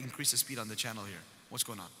 maybe I increased the speed on the channel here. What's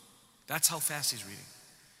going on? That's how fast he's reading.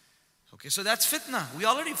 Okay, so that's fitna. We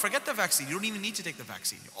already forget the vaccine. You don't even need to take the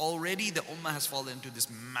vaccine. Already the ummah has fallen into this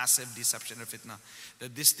massive deception or fitna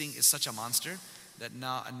that this thing is such a monster that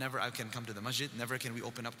now never I can come to the masjid, never can we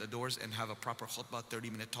open up the doors and have a proper khutbah,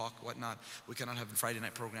 30-minute talk, whatnot. We cannot have a Friday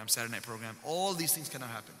night program, Saturday night program. All these things cannot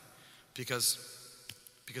happen because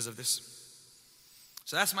of this.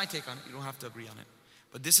 So that's my take on it. You don't have to agree on it.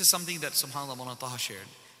 But this is something that subhanAllah Mawlana Taha shared.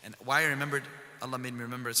 And why I remembered, Allah made me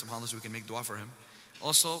remember it, subhanAllah, so we can make dua for him.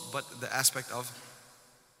 Also, but the aspect of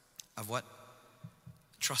what?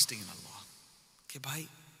 Trusting in Allah. Okay, bhai,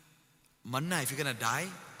 manna, if you're going to die,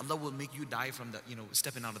 Allah will make you die from the,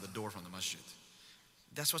 stepping out of the door from the masjid.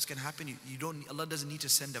 That's what's going to happen. Allah doesn't need to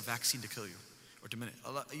send a vaccine to kill you or to minute.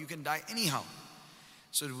 Allah, you can die anyhow.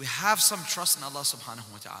 So we have some trust in Allah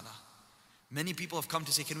subhanahu wa ta'ala. Many people have come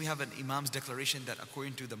to say, can we have an imam's declaration that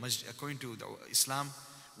according to the Islam,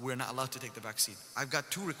 we're not allowed to take the vaccine? I've got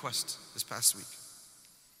 2 requests this past week.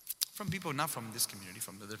 From people not from this community,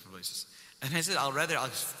 from the different places. And I said, I'll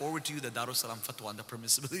forward to you the Darus Salam fatwa on the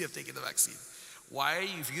permissibility of taking the vaccine. Why are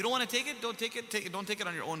you, if you don't want to take it, don't take it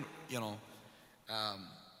on your own,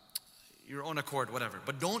 your own accord, whatever.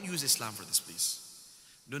 But don't use Islam for this, please.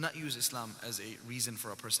 Do not use Islam as a reason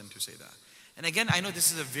for a person to say that. And again, I know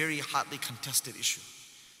this is a very hotly contested issue.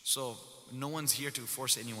 So no one's here to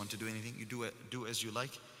force anyone to do anything. You do as you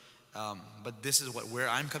like. But this is where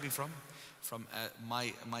I'm coming from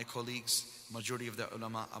my colleagues, majority of the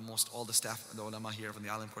ulama, almost all the staff, the ulama here from the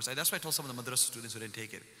Alim course. That's why I told some of the madrasa students who didn't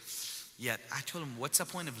take it. Yet, I told them, what's the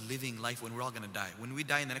point of living life when we're all going to die? When we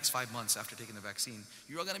die in the next 5 months after taking the vaccine,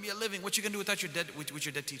 you're all going to be living. What you going to do without your dead, with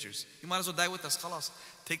your dead teachers? You might as well die with us, khalas.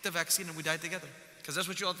 Take the vaccine and we die together. Because that's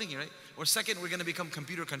what you're all thinking, right? Or second, we're going to become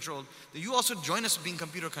computer controlled. You also join us being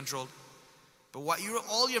computer controlled. But what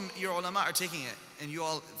all your ulama are taking it, and you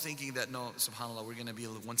all thinking that, no, subhanAllah, we're going to be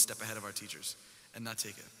 1 step ahead of our teachers and not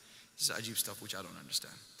take it. This is ajib stuff which I don't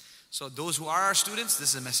understand. So those who are our students,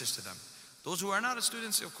 this is a message to them. Those who are not our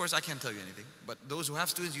students, of course, I can't tell you anything. But those who have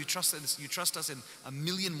students, you trust us in a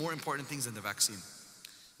million more important things than the vaccine.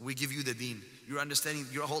 We give you the deen. Your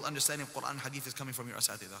whole understanding of Quran and Hadith is coming from your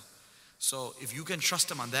asatidah. So if you can trust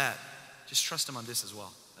them on that, just trust them on this as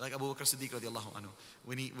well. Like Abu Bakr Siddiq radiallahu anhu,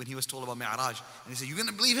 when he was told about Mi'raj, and he said, you're going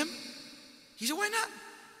to believe him? He said, why not?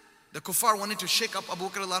 The kuffar wanted to shake up Abu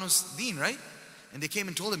Bakr anhu's deen, right? And they came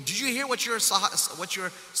and told him, did you hear what your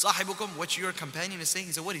sahibukum, what your companion is saying?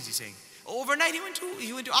 He said, what is he saying? Overnight he went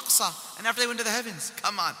to Aqsa, and after they went to the heavens.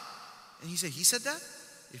 Come on. And he said that?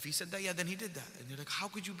 If he said that, yeah, then he did that. And they're like, how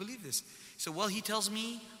could you believe this? He said, well, he tells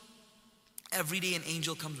me every day an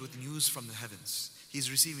angel comes with news from the heavens. He's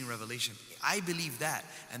receiving revelation. I believe that.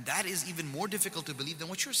 And that is even more difficult to believe than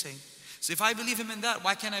what you're saying. So if I believe him in that,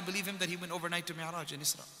 why can't I believe him that he went overnight to Mi'raj and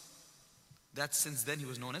Isra? That since then he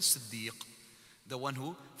was known as Siddiq, the one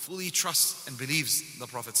who fully trusts and believes the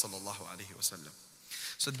Prophet sallallahu alaihi wasallam.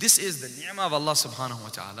 So this is the ni'mah of Allah subhanahu wa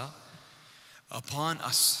ta'ala upon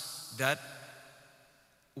us, that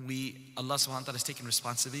Allah subhanahu wa ta'ala has taken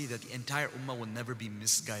responsibility that the entire ummah will never be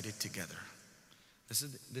misguided together.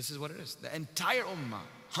 This is what it is. The entire ummah,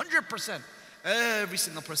 100%. Every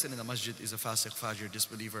single person in the masjid is a fasiq, fajr,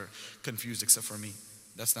 disbeliever, confused except for me.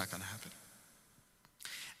 That's not going to happen.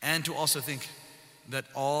 And to also think that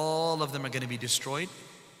all of them are going to be destroyed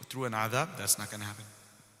through an adhab, that's not going to happen.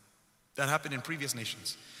 That happened in previous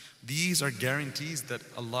nations. These are guarantees that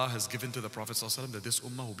Allah has given to the Prophet ﷺ that this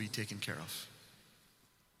ummah will be taken care of.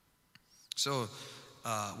 So,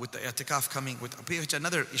 with the i'tikaf coming, with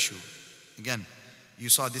another issue, again, you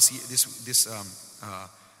saw this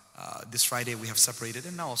Friday we have separated,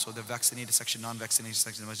 and now also the vaccinated section, non-vaccinated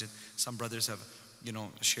section of the masjid. Some brothers have,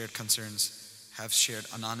 shared concerns, have shared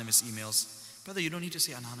anonymous emails. Brother, you don't need to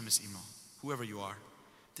say anonymous email, whoever you are.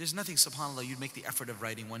 There's nothing, subhanAllah, you'd make the effort of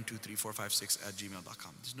writing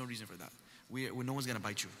 1234556@gmail.com. There's no reason for that. No one's going to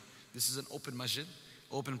bite you. This is an open masjid,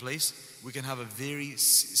 open place. We can have a very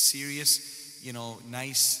serious,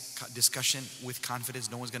 nice discussion with confidence.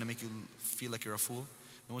 No one's going to make you feel like you're a fool.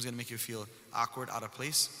 No one's going to make you feel awkward, out of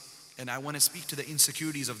place. And I want to speak to the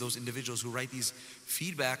insecurities of those individuals who write these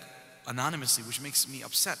feedback anonymously, which makes me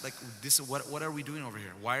upset. Like, this, what are we doing over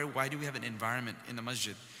here? Why do we have an environment in the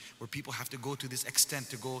masjid where people have to go to this extent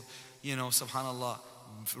to go, subhanAllah,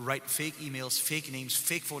 write fake emails, fake names,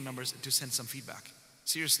 fake phone numbers to send some feedback?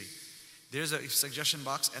 Seriously. There's a suggestion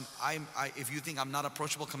box, and if you think I'm not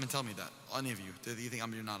approachable, come and tell me that. Any of you, if you think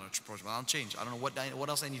you're not approachable, I'll change. I don't know what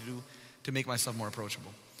else I need to do to make myself more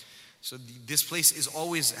approachable. So this place is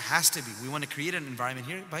always, has to be. We want to create an environment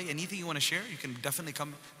here. By anything you want to share, you can definitely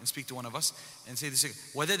come and speak to one of us and say this.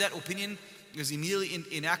 Whether that opinion is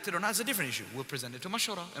immediately enacted or not is a different issue. We'll present it to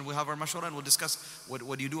mashwara, and we'll have our mashwara, and we'll discuss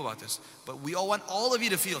what do you do about this. But we all want all of you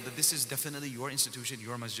to feel that this is definitely your institution,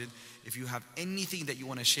 your masjid. If you have anything that you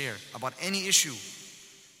want to share about any issue,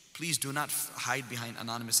 please do not hide behind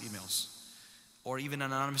anonymous emails or even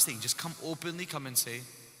an anonymous thing. Just come openly, come and say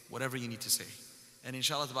whatever you need to say. And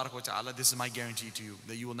inshallah ta'ala, this is my guarantee to you,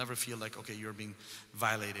 that you will never feel like, okay, you're being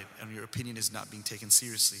violated and your opinion is not being taken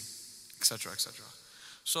seriously, etc., etc.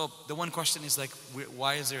 So the one question is like,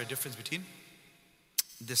 why is there a difference between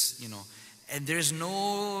this, and there's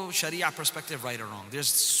no Sharia perspective right or wrong.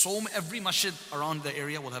 There's every masjid around the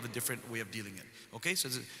area will have a different way of dealing it. Okay, so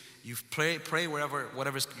you pray whatever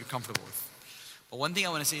you're comfortable with. But one thing I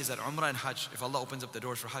want to say is that Umrah and Hajj, if Allah opens up the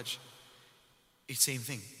doors for Hajj, it's same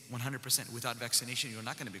thing, 100%. Without vaccination, you're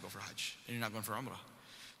not going to go for Hajj, and you're not going for Umrah.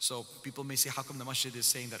 So people may say, how come the masjid is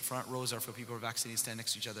saying that front rows are for people who are vaccinated, stand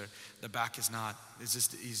next to each other, the back is not? Is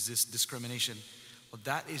this discrimination? Well,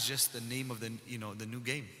 that is just the name of the new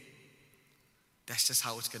game. That's just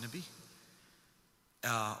how it's going to be.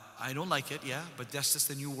 I don't like it, yeah, but that's just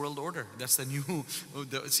the new world order. That's the new,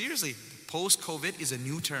 seriously, post-COVID is a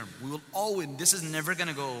new term. We will always, this is never going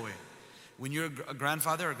to go away. When you're a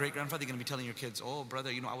grandfather or a great-grandfather, you're going to be telling your kids, oh, brother,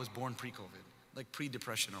 I was born pre-COVID, like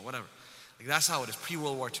pre-depression or whatever. Like that's how it is,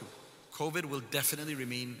 pre-World War II. COVID will definitely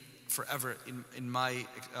remain forever in my,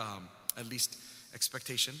 at least,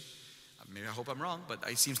 expectation. Maybe I hope I'm wrong, but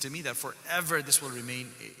it seems to me that forever this will remain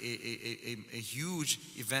a huge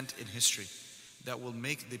event in history that will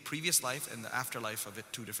make the previous life and the afterlife of it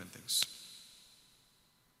two different things.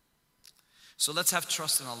 So let's have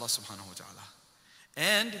trust in Allah subhanahu wa ta'ala.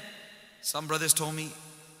 And some brothers told me,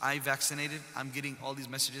 I vaccinated, I'm getting all these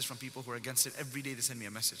messages from people who are against it. Every day they send me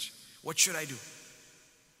a message. What should I do?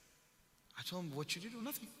 I told them, what should you do?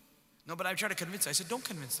 Nothing. No, but I try to convince them. I said, don't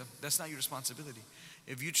convince them. That's not your responsibility.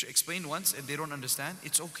 If you explain once and they don't understand,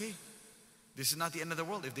 it's okay. This is not the end of the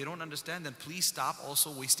world. If they don't understand, then please stop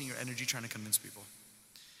also wasting your energy trying to convince people.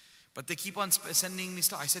 But they keep on sending me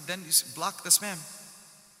stuff. I said, then just block the spam.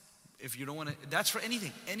 If you don't want to, that's for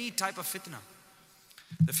anything, any type of fitna.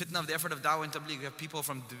 The fitna of the effort of da'wah and tabligh, you have people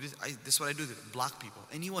from, this is what I do, block people.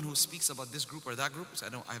 Anyone who speaks about this group or that group,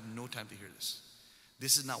 I have no time to hear this.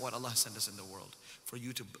 This is not what Allah sent us in the world. For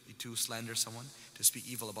you to slander someone, to speak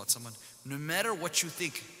evil about someone. No matter what you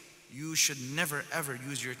think, you should never ever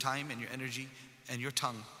use your time and your energy and your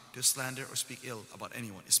tongue to slander or speak ill about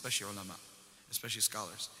anyone, especially ulama, especially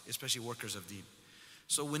scholars, especially workers of deen.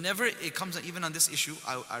 So whenever it comes, even on this issue,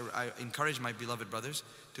 I encourage my beloved brothers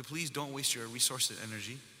to please don't waste your resources and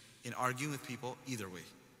energy in arguing with people either way.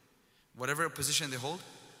 Whatever position they hold,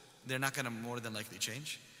 they're not going to more than likely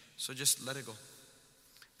change. So just let it go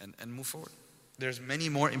and move forward. There's many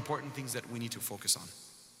more important things that we need to focus on.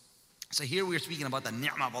 So here we are speaking about the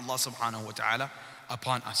ni'mah of Allah subhanahu wa ta'ala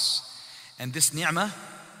upon us. And this ni'mah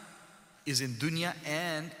is in dunya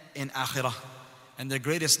and in akhirah. And the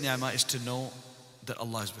greatest ni'mah is to know that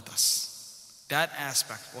Allah is with us. That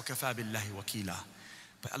aspect, وَكَفَى بِاللَّهِ وَكِيلًا.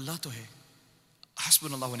 But Allah to hai,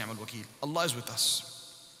 hasbunallahu wa ni'mal wakeel. Allah is with us.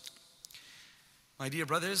 My dear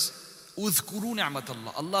brothers, اذكروا نعمة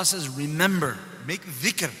الله. Allah says, remember, make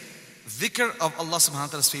dhikr of Allah subhanahu wa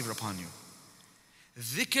ta'ala's favor upon you.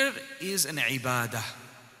 Dhikr is an ibadah.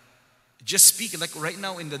 Just speak, like right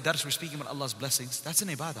now in the dars we're speaking about Allah's blessings, that's an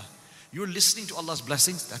ibadah. You're listening to Allah's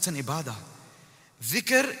blessings, that's an ibadah.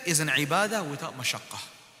 Dhikr is an ibadah without mashaqqah.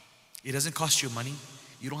 It doesn't cost you money.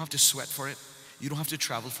 You don't have to sweat for it. You don't have to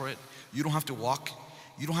travel for it. You don't have to walk.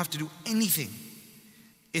 You don't have to do anything.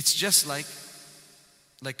 It's just like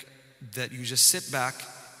that you just sit back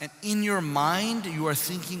and in your mind you are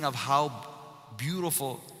thinking of how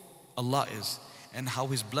beautiful Allah is and how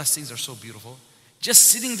His blessings are so beautiful. Just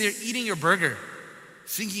sitting there eating your burger,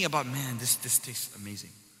 thinking about, man, this tastes amazing,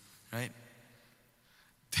 right?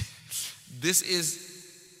 This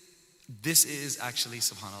is actually,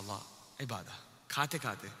 subhanallah, ibadah. Khate.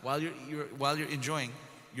 While you're enjoying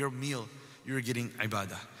your meal, you're getting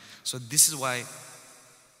ibadah. So this is why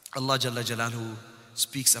Allah Jalla Jalaluhu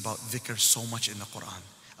speaks about dhikr so much in the Quran.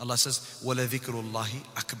 Allah says, وَلَذِكْرُ اللَّهِ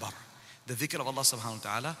أَكْبَرُ. The dhikr of Allah subhanahu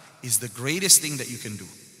wa ta'ala is the greatest thing that you can do.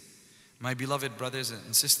 My beloved brothers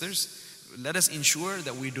and sisters, let us ensure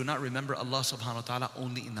that we do not remember Allah subhanahu wa ta'ala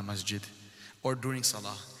only in the masjid or during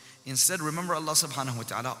salah. Instead, remember Allah subhanahu wa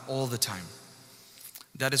ta'ala all the time.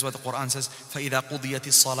 That is what the Quran says, فَإِذَا قُضِيَتِ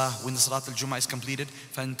الصَّلَاةِ. When the Salat al-Jum'ah is completed,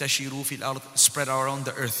 فَانْتَشِرُوا فِي الْأَرْضِ. Spread around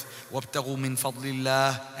the earth. وَابْتَغُوا مِنْ فَضْلِ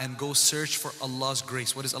اللَّهِ. And go search for Allah's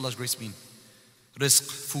grace. What does Allah's grace mean? Rizq,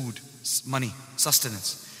 food, money,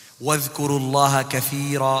 sustenance. وَاذْكُرُوا اللَّهَ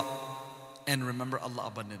كَثِيرًا. And remember Allah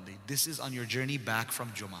abundantly. This is on your journey back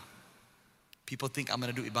from Jummah. People think I'm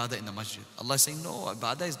going to do ibadah in the masjid. Allah is saying, no,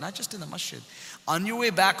 ibadah is not just in the masjid. On your way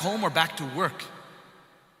back home or back to work,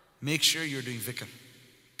 make sure you're doing dhikr.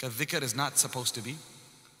 Because dhikr is not supposed to be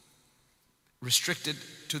restricted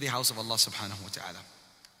to the house of Allah subhanahu wa ta'ala.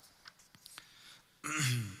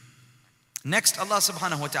 Next, Allah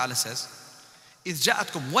subhanahu wa ta'ala says, إِذْ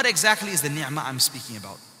جَاءَتْكُمْ. What exactly is the ni'mah I'm speaking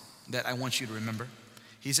about that I want you to remember?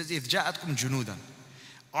 He says, إِذْ جَاءَتْكُمْ جُنُودًا.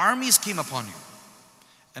 Armies came upon you.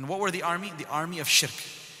 And what were the army? The army of shirk.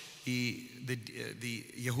 The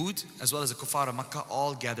Yahud as well as the kuffar of Makkah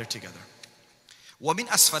all gathered together. وَمِنْ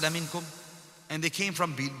أَسْفَلَ مِنْكُمْ. And they came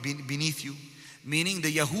from beneath you. Meaning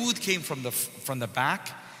the Yahud came from the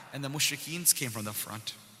back and the mushrikeens came from the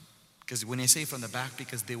front. Because when I say from the back,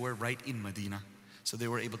 because they were right in Medina. So they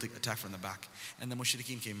were able to attack from the back. And the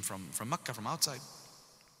mushrikeen came from Makkah, from outside.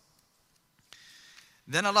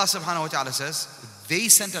 Then Allah subhanahu wa ta'ala says, they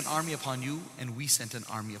sent an army upon you and we sent an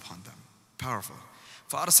army upon them. Powerful.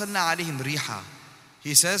 فَأَرْسَلْنَا عَلَيْهِمْ رِيحًا.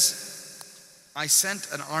 He says, I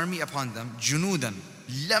sent an army upon them, جُنُودًا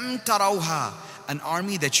لَمْ تَرَوْهَا. An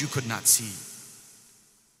army that you could not see.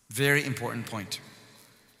 Very important point.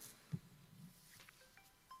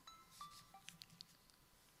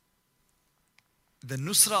 The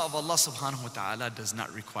nusra of Allah subhanahu wa ta'ala does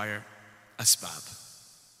not require asbab.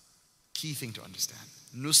 Key thing to understand.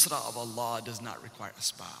 Nusra of Allah does not require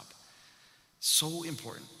asbab. So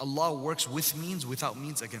important. Allah works with means, without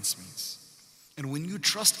means, against means. And when you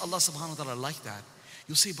trust Allah subhanahu wa ta'ala like that,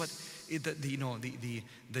 you'll say, but the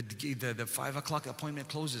 5 o'clock appointment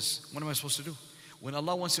closes. What am I supposed to do? When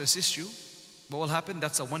Allah wants to assist you, what will happen?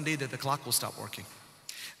 That's the one day that the clock will stop working.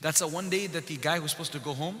 That's the one day that the guy who's supposed to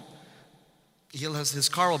go home, his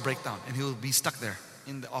car will break down and he'll be stuck there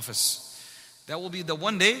in the office. That will be the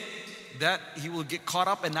one day that he will get caught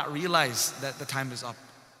up and not realize that the time is up.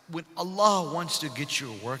 When Allah wants to get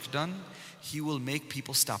your work done, He will make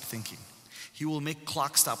people stop thinking. He will make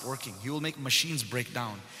clocks stop working. He will make machines break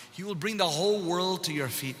down. He will bring the whole world to your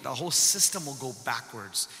feet. The whole system will go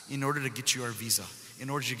backwards in order to get your visa, in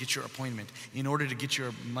order to get your appointment, in order to get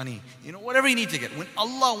your money, whatever you need to get. When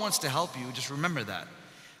Allah wants to help you, just remember that.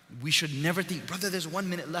 We should never think, brother, there's 1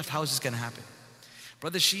 minute left, how is this going to happen?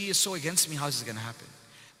 Brother, she is so against me, how is this going to happen?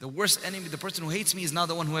 The worst enemy, the person who hates me, is now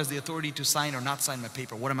the one who has the authority to sign or not sign my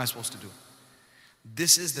paper. What am I supposed to do?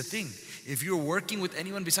 This is the thing. If you're working with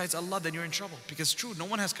anyone besides Allah, then you're in trouble. Because it's true, no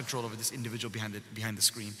one has control over this individual behind the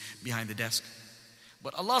screen, behind the desk.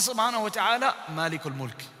 But Allah subhanahu wa ta'ala, Malikul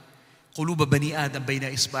Mulk. قلوب بني آدم بين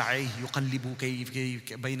إصبعيه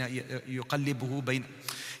يقلبه بين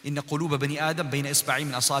إن قلوب بني آدم بين إصبعيه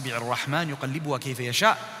من أصابع الرحمن يقلبها كيف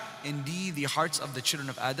يشاء. Indeed, the hearts of the children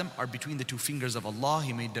of Adam are between the two fingers of Allah.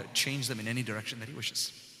 He may change them in any direction that He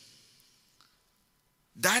wishes.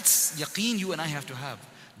 That's yaqeen you and I have to have.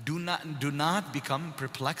 Do not become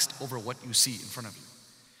perplexed over what you see in front of you.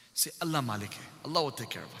 Say, Allah Malik hai. Allah will take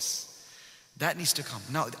care of us. That needs to come.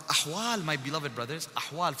 Now, the ahwal, my beloved brothers,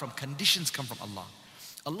 ahwal from conditions come from Allah.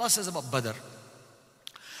 Allah says about Badr,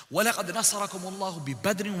 وَلَقَدْ نَصَرَكُمُ اللَّهُ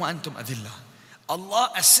بِبَدْرٍ وَأَنْتُمْ أَذِلَّةٌ.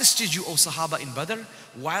 Allah assisted you, O Sahaba, in Badr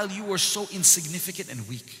while you were so insignificant and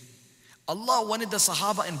weak. Allah wanted the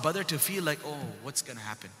Sahaba in Badr to feel like, oh, what's going to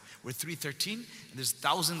happen? We're 313, and there's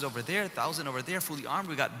thousands over there, 1,000 over there, fully armed.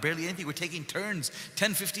 We got barely anything. We're taking turns,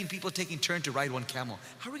 10, 15 people taking turns to ride one camel.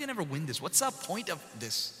 How are we going to ever win this? What's the point of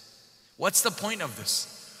this? What's the point of this?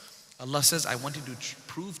 Allah says, I wanted to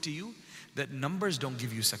prove to you that numbers don't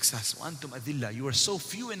give you success. وَأَنْتُمْ أَذِلَّةٌ. You are so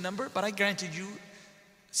few in number, but I granted you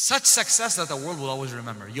such success that the world will always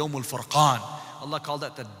remember. Yawmul Furqan. Allah called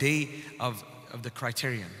that the day of the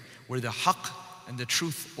criterion, where the haqq and the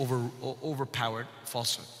truth overpowered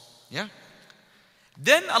falsehood. Yeah?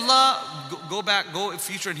 Then Allah, go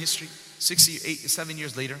future in history, 7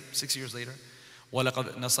 years later, 6 years later.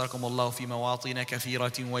 وَلَقَدْ نَصَرَكُمُ اللَّهُ فِي مَوَاطِنَ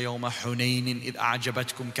كَثِيرَةٍ وَيَوْمَ حُنَيْنٍ إِذْ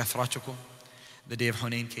أَعْجَبَتْكُمْ كَثْرَتُكُمْ. The day of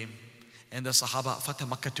Hunayn came. And the Sahaba, Fatah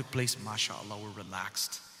Makkah took place. MashaAllah, we're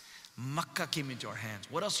relaxed. Makkah came into our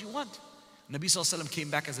hands. What else you want? Nabi Sallallahu Alaihi Wasallam came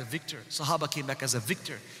back as a victor. Sahaba came back as a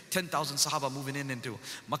victor. 10,000 Sahaba moving into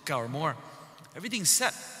Makkah or more. Everything's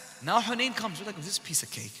set. Now Hunayn comes. We're like, this piece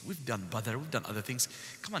of cake. We've done Badr. We've done other things.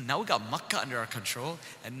 Come on, now we got Makkah under our control.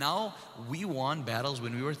 And now we won battles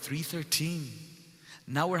when we were 313.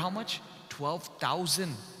 Now we're how much?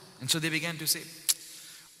 12,000. And so they began to say,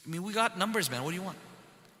 we got numbers, man. What do you want?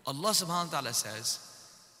 Allah subhanahu wa ta'ala says,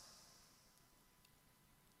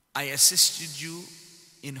 I assisted you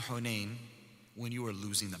in Hunayn when you were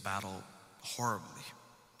losing the battle horribly.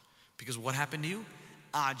 Because what happened to you?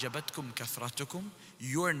 أَعْجَبَتْكُمْ كَثْرَتُكُمْ.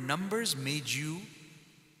 Your numbers made you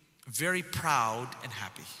very proud and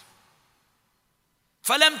happy.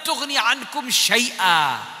 فَلَمْ تُغْنِ عَنْكُمْ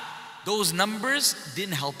شَيْئًا. Those numbers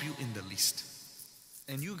didn't help you in the least.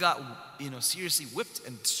 And you got, seriously whipped,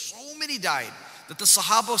 and so many died that the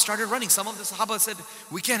Sahaba started running. Some of the Sahaba said,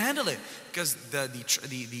 we can't handle it. Because the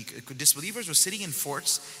disbelievers were sitting in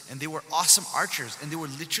forts, and they were awesome archers, and they were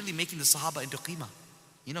literally making the Sahaba into qima.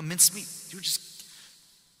 Mincemeat. They were just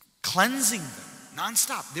cleansing them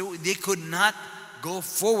non-stop. They could not go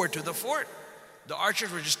forward to the fort. The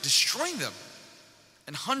archers were just destroying them.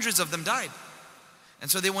 And hundreds of them died. And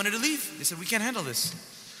so they wanted to leave. They said, we can't handle this.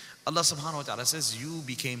 Allah subhanahu wa ta'ala says, you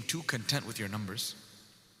became too content with your numbers.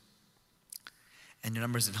 And your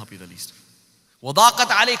numbers didn't help you the least. وَضَاقَتْ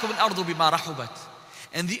عَلَيْكُمُ الْأَرْضُ بِمَا رَحُبَتْ.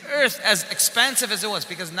 And the earth, as expansive as it was,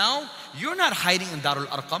 because now you're not hiding in Darul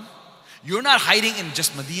Arqam. You're not hiding in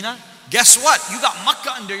just Medina. Guess what? You got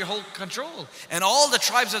Makkah under your whole control. And all the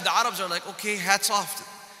tribes of the Arabs are like, okay, hats off.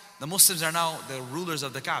 The Muslims are now the rulers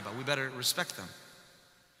of the Kaaba. We better respect them.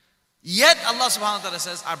 Yet Allah subhanahu wa ta'ala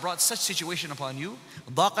says, I brought such situation upon you.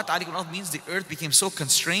 ضَاقَتْ عَلَيْكُمُ الْأَرْضُ means the earth became so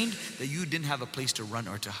constrained that you didn't have a place to run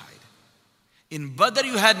or to hide. In Badr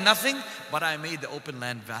you had nothing, but I made the open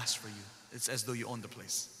land vast for you. It's as though you owned the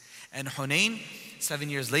place. And Hunayn, 7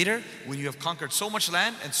 years later, when you have conquered so much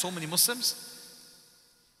land and so many Muslims,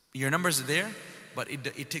 your numbers are there, but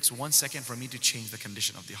it takes 1 second for me to change the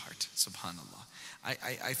condition of the heart. Subhanallah.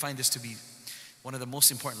 I find this to be one of the most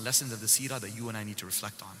important lessons of the seerah that you and I need to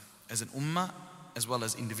reflect on. As an ummah, as well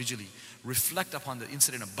as individually, reflect upon the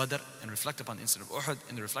incident of Badr, and reflect upon the incident of Uhud,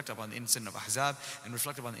 and reflect upon the incident of Ahzab, and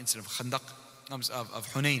reflect upon the incident of Khandaq, of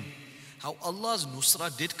Hunayn. How Allah's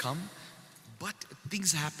nusrah did come, but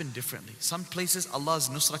things happened differently. Some places Allah's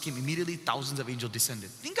nusrah came immediately, thousands of angels descended.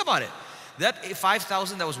 Think about it. That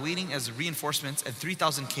 5,000 that was waiting as reinforcements, and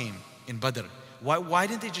 3,000 came in Badr. Why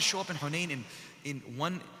didn't they just show up in Hunayn in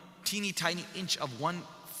one teeny tiny inch of one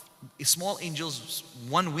small angel's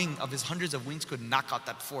one wing of his hundreds of wings could knock out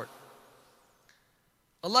that fort?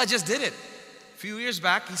 Allah just did it. A few years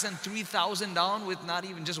back, He sent 3,000 down with not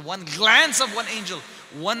even just one glance of one angel.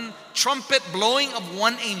 One trumpet blowing of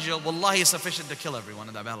one angel, wallahi, is sufficient to kill everyone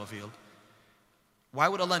in that battlefield. Why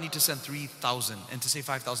would Allah need to send 3,000 and to say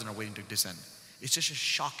 5,000 are waiting to descend? It's just a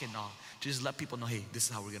shock and awe to just let people know, hey, this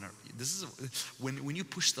is how we're gonna. This is when you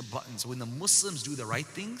push the buttons. When the Muslims do the right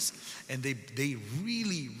things and they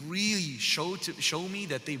really show me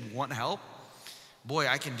that they want help. Boy,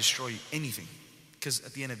 I can destroy anything, because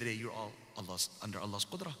at the end of the day, you're all under Allah's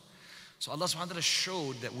qudrah. So Allah subhanahu wa ta'ala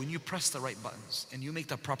showed that when you press the right buttons and you make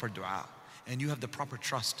the proper dua and you have the proper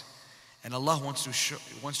trust, and Allah wants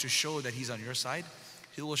to show that He's on your side,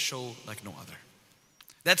 He will show like no other.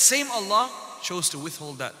 That same Allah chose to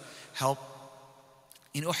withhold that help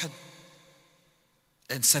in Uhud.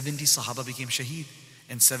 And 70 Sahaba became shaheed.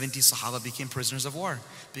 And 70 Sahaba became prisoners of war.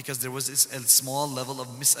 Because there was a small level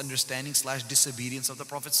of misunderstanding / disobedience of the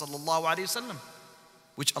Prophet ﷺ.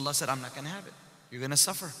 Which Allah said, I'm not going to have it. You're going to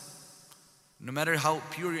suffer. No matter how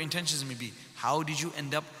pure your intentions may be. How did you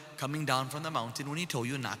end up coming down from the mountain when He told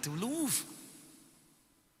you not to move?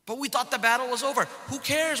 But we thought the battle was over. Who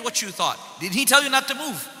cares what you thought? Did He tell you not to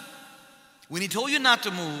move? When He told you not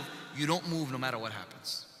to move, you don't move no matter what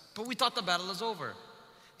happens. But we thought the battle is over.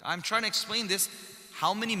 I'm trying to explain this.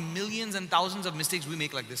 How many millions and thousands of mistakes we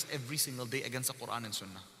make like this every single day against the Quran and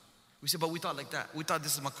Sunnah. We say, but we thought like that. We thought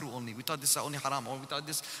this is makruh only. We thought this is only haram. Or we thought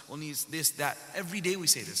this only is this, that. Every day we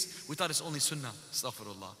say this. We thought it's only Sunnah.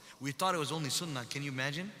 Astaghfirullah. We thought it was only Sunnah. Can you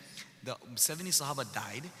imagine? The 70 Sahaba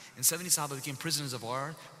died, and 70 Sahaba became prisoners of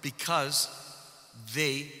war because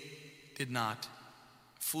they did not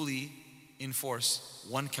fully enforce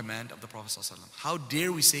one command of the Prophet ﷺ. How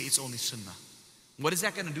dare we say it's only Sunnah? What is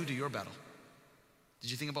that going to do to your battle? Did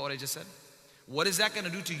you think about what I just said? What is that going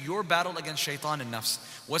to do to your battle against shaitan and nafs?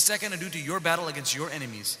 What's that going to do to your battle against your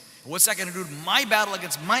enemies? What's that going to do to my battle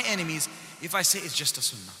against my enemies if I say it's just a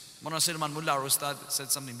Sunnah? Mawlana Salman Mullah or Ustad said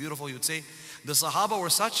something beautiful. He would say, the Sahaba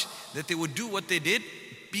were such that they would do what they did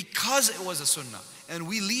because it was a Sunnah. And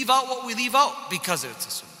we leave out what we leave out because it's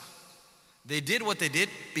a Sunnah. They did what they did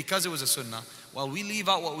because it was a Sunnah, while we leave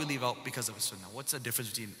out what we leave out because of a Sunnah. What's the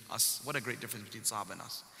difference between us? What a great difference between Sahaba and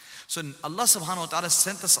us. So Allah subhanahu wa ta'ala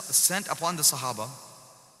sent upon the Sahaba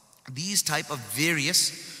these type of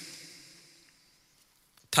various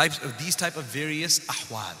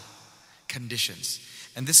ahwal, conditions.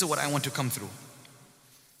 And this is what I want to come through.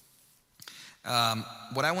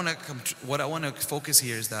 What I want to focus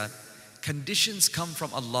here is that conditions come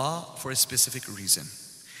from Allah for a specific reason.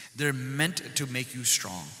 They're meant to make you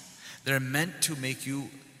strong. They're meant to make you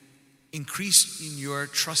increase in your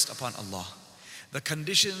trust upon Allah. The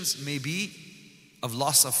conditions may be of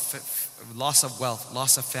loss of wealth,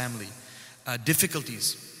 loss of family,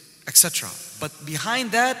 difficulties, etc. But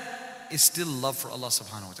behind that is still love for Allah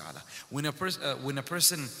subhanahu wa ta'ala. When a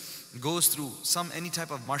person goes through any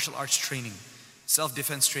type of martial arts training,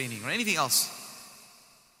 self-defense training, or anything else,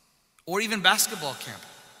 or even basketball camp,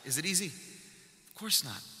 is it easy? Of course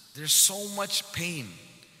not. There's so much pain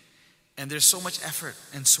and there's so much effort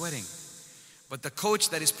and sweating. But the coach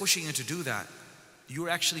that is pushing you to do that, you're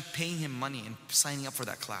actually paying him money and signing up for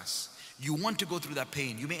that class. You want to go through that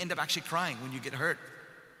pain. You may end up actually crying when you get hurt.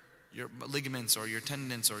 Your ligaments or your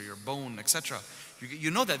tendons or your bone, etc.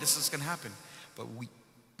 You know that this is going to happen. But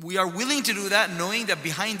we are willing to do that knowing that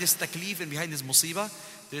behind this taklif and behind this musibah,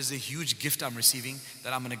 there's a huge gift I'm receiving,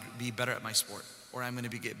 that I'm going to be better at my sport, or I'm going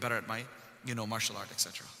to get better at my martial art,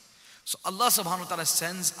 etc. So Allah subhanahu wa ta'ala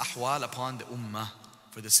sends ahwal upon the ummah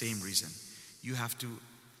for the same reason. You have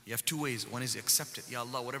two ways. One is accept it. Ya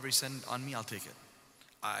Allah, whatever you send on me, I'll take it.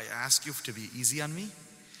 I ask you to be easy on me,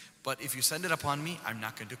 but if you send it upon me, I'm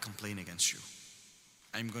not going to complain against you.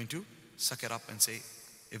 I'm going to suck it up and say,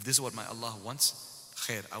 if this is what my Allah wants,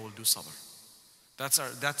 khair, I will do sabr.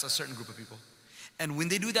 That's a certain group of people. And when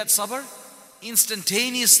they do that sabr,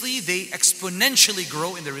 instantaneously they exponentially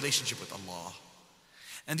grow in their relationship with Allah.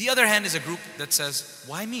 And the other hand is a group that says,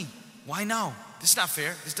 why me? Why now? This is not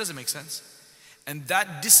fair. This doesn't make sense. And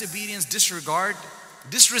that disobedience, disregard,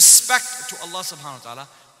 disrespect to Allah subhanahu wa ta'ala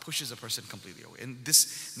pushes a person completely away. And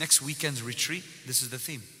this next weekend's retreat, this is the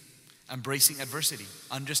theme. Embracing adversity,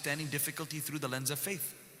 understanding difficulty through the lens of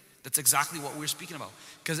faith. That's exactly what we're speaking about.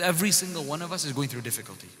 Because every single one of us is going through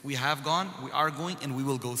difficulty. We have gone, we are going, and we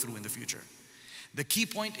will go through in the future. The key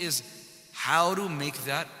point is how to make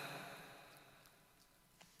that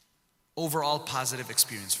overall positive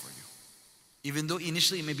experience for you. Even though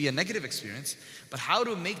initially it may be a negative experience, but how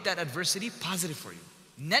to make that adversity positive for you.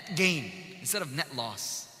 Net gain instead of net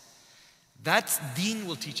loss. That's deen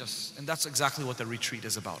will teach us. And that's exactly what the retreat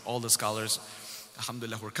is about. All the scholars,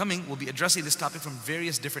 alhamdulillah, who are coming will be addressing this topic from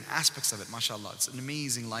various different aspects of it. MashaAllah. It's an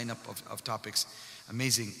amazing lineup of topics.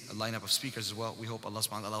 Amazing lineup of speakers as well. We hope Allah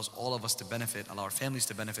subhanahu wa ta'ala allows all of us to benefit, allow our families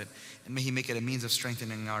to benefit, and may He make it a means of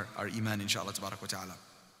strengthening our iman, inshaAllah tabarak wa ta'ala.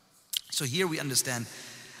 So here we understand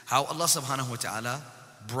how Allah subhanahu wa ta'ala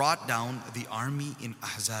brought down the army in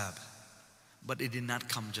Ahzab. But it did not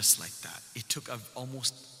come just like that. It took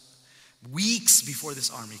almost weeks before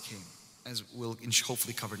this army came, as we'll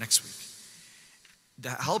hopefully cover next week.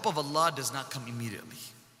 The help of Allah does not come immediately.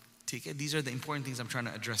 These are the important things I'm trying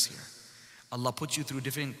to address here. Allah puts you through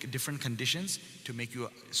different conditions to make you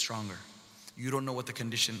stronger. You don't know what the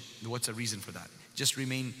condition, what's the reason for that. Just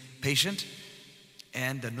remain patient,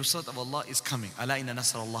 and the nusrat of Allah is coming. Ala inna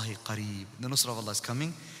nasrallahi qareeb. The nusrat of Allah is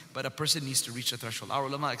coming, but a person needs to reach a threshold. Our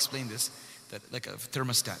ulama explained this, that like a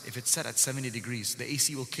thermostat, if it's set at 70 degrees, the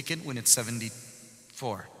AC will kick in when it's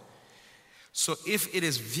 74. So if it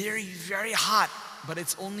is very, very hot, but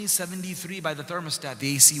it's only 73 by the thermostat,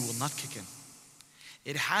 the AC will not kick in.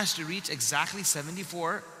 It has to reach exactly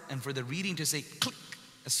 74, and for the reading to say click,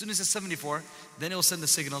 as soon as it's 74, then it will send the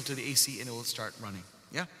signal to the AC and it will start running.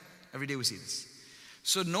 Yeah? Every day we see this.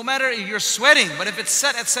 So no matter if you're sweating, but if it's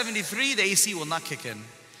set at 73, the AC will not kick in.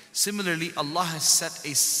 Similarly, Allah has set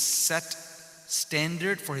a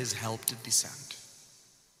standard for His help to descend.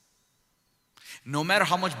 No matter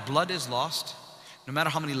how much blood is lost, no matter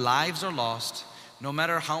how many lives are lost, no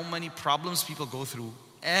matter how many problems people go through,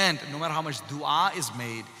 and no matter how much dua is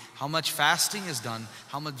made, how much fasting is done,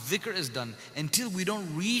 how much dhikr is done, until we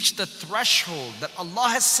don't reach the threshold that Allah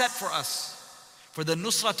has set for us, for the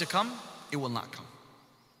nusra to come, it will not come.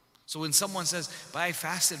 So when someone says, but I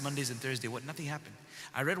fasted Mondays and Thursdays, what? Nothing happened.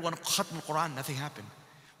 I read one khatm al-Quran, nothing happened.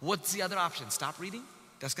 What's the other option? Stop reading?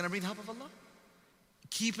 That's going to bring the help of Allah?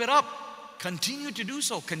 Keep it up. Continue to do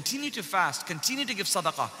so. Continue to fast. Continue to give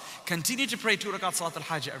sadaqah. Continue to pray 2 rakat salat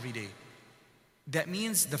al-hajj every day. That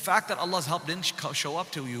means the fact that Allah's help didn't show up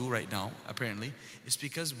to you right now, apparently, is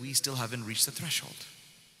because we still haven't reached the threshold.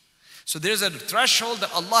 So there's a threshold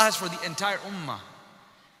that Allah has for the entire ummah.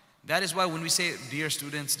 That is why when we say, dear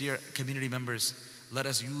students, dear community members, let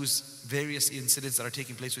us use various incidents that are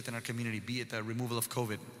taking place within our community, be it the removal of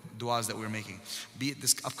COVID, du'as that we're making, be it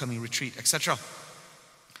this upcoming retreat, etc.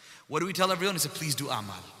 What do we tell everyone? We say, please do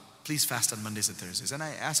a'mal. Please fast on Mondays and Thursdays. And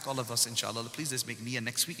I ask all of us, inshallah, please let's make niyyah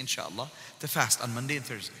next week, inshallah, to fast on Monday and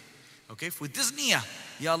Thursday. Okay? With this niyyah,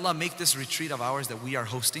 ya Allah, make this retreat of ours that we are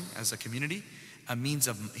hosting as a community a means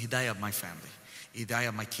of hidayah of my family, hidayah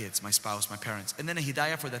of my kids, my spouse, my parents, and then a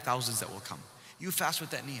hidayah for the thousands that will come. You fast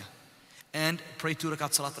with that niyyah. And pray 2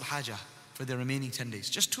 rakat salat al-hajj for the remaining 10 days.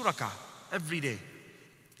 Just 2 rak'ah every day.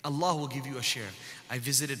 Allah will give you a share. I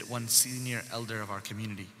visited one senior elder of our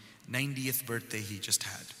community. 90th birthday he just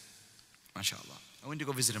had. MashaAllah. I went to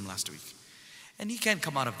go visit him last week. And he can't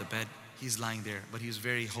come out of the bed. He's lying there, but he was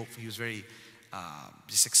very hopeful. He was very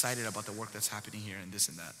just excited about the work that's happening here and this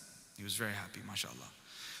and that. He was very happy, mashallah.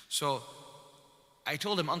 So I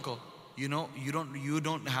told him, uncle, you know, you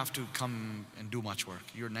don't have to come and do much work.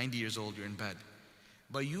 You're 90 years old, you're in bed.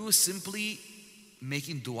 But you simply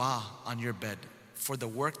making dua on your bed for the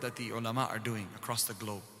work that the ulama are doing across the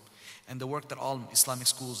globe and the work that all Islamic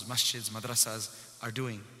schools, masjids, madrasas are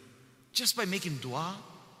doing. Just by making dua,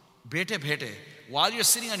 bete bete, while you're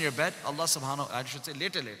sitting on your bed, Allah subhanahu, I should say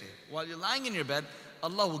lete lete, while you're lying in your bed,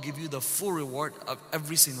 Allah will give you the full reward of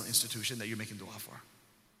every single institution that you're making dua for.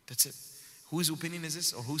 That's it. Whose opinion is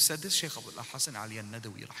this, or who said this? Shaykh Abdul Hasan Ali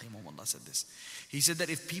al-Nadawi rahimahullah said this. He said that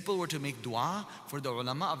if people were to make dua for the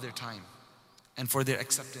ulama of their time and for their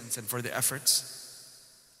acceptance and for their efforts,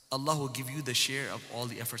 Allah will give you the share of all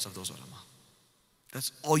the efforts of those ulama.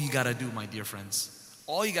 That's all you gotta do, my dear friends.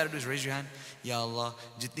 All you gotta do is raise your hand. Ya Allah,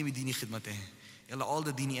 jitni bhi deeni khidmatein hain. Ya Allah, all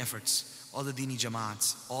the deeni efforts, all the deeni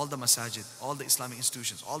jamaats, all the masajid, all the Islamic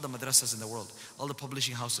institutions, all the madrasas in the world, all the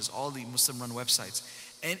publishing houses, all the Muslim-run websites,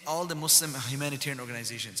 and all the Muslim humanitarian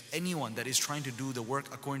organizations, anyone that is trying to do the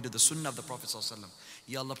work according to the sunnah of the Prophet ﷺ,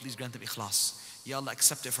 Ya Allah, please grant them ikhlas. Ya Allah,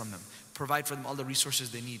 accept it from them. Provide for them all the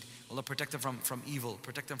resources they need. Allah, protect them from evil.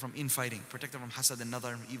 Protect them from infighting. Protect them from hasad and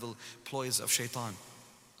nadar and evil ploys of shaitan.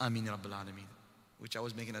 Ameen ya Rabbil Alameen. Which I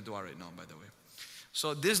was making a dua right now, by the way.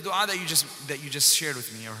 So this dua that you just shared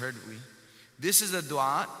with me or heard with me, this is a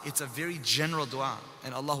dua. It's a very general dua,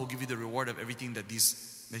 and Allah will give you the reward of everything that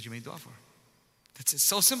you made dua for. That's it.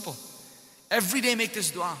 So simple. Every day make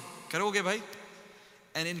this dua. Karoge bhai,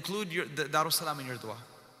 and include the Darus Salam in your dua.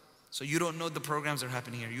 So you don't know the programs that are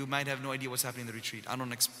happening here. You might have no idea what's happening in the retreat. I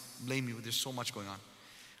don't blame you. There's so much going on,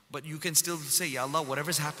 but you can still say, Ya Allah,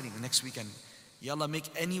 whatever's happening the next weekend. Ya Allah, make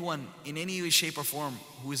anyone in any way, shape or form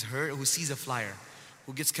who is heard, who sees a flyer,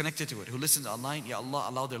 who gets connected to it, who listens online, Ya Allah,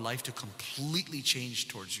 allow their life to completely change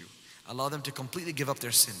towards you. Allow them to completely give up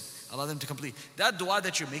their sin. Allow them to complete. That dua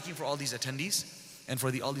that you're making for all these attendees and for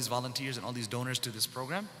all these volunteers and all these donors to this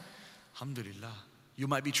program, alhamdulillah, you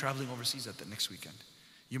might be traveling overseas at the next weekend.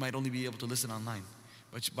 You might only be able to listen online.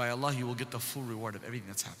 But by Allah, you will get the full reward of everything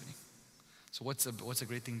that's happening. So what's a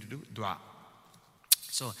great thing to do? Dua.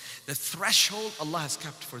 So the threshold Allah has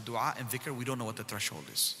kept for dua and dhikr, we don't know what the threshold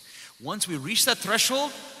is. Once we reach that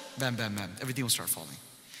threshold, bam, bam, bam, everything will start falling.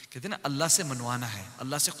 Kehte na Allah se manwana hai,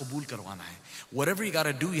 Allah se qabul karwana hai. Whatever you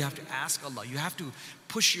gotta do, you have to ask Allah. You have to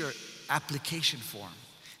push your application form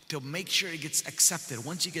to make sure it gets accepted.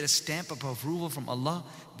 Once you get a stamp of approval from Allah,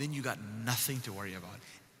 then you got nothing to worry about.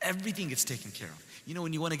 Everything gets taken care of. You know,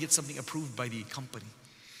 when you want to get something approved by the company,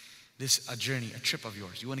 a journey, a trip of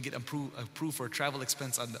yours, you want to get approved for a travel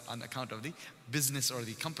expense on account of the business or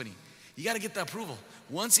the company, you got to get the approval.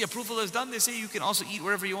 Once the approval is done, they say you can also eat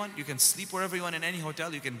wherever you want, you can sleep wherever you want in any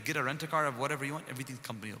hotel, you can get a rent-a-car of whatever you want, everything the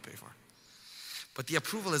company will pay for. But the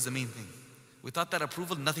approval is the main thing. Without that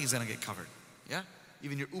approval, nothing is going to get covered. Yeah?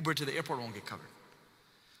 Even your Uber to the airport won't get covered.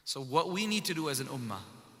 So what we need to do as an ummah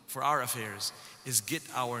for our affairs is get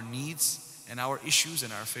our needs and our issues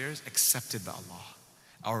and our affairs accepted by Allah.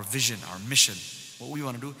 Our vision, our mission, what we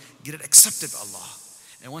want to do, get it accepted by Allah.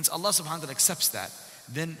 And once Allah subhanahu wa ta'ala accepts that,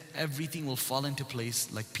 then everything will fall into place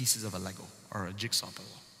like pieces of a Lego or a jigsaw puzzle.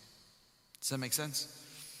 Does that make sense?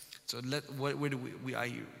 So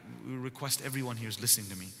I request everyone here who's listening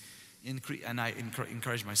to me, and I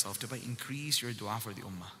encourage myself to increase your dua for the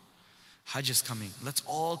ummah. Hajj is coming. Let's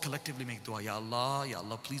all collectively make dua. Ya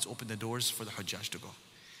Allah, please open the doors for the Hajjaj to go.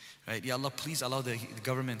 Right? Ya Allah, please allow the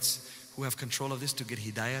governments who have control of this to get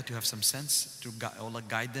hidayah, to have some sense, to Allah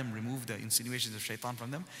guide them, remove the insinuations of shaitan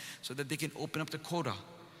from them, so that they can open up the quota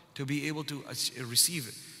to be able to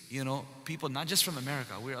receive, people not just from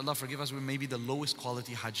America. Allah forgive us, we may be the lowest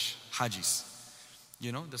quality hajis,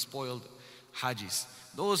 the spoiled hajis.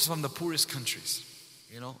 Those from the poorest countries,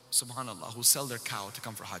 subhanallah, who sell their cow to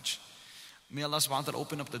come for hajj. May Allah subhanahu wa ta'ala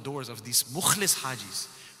open up the doors of these mukhlis hajis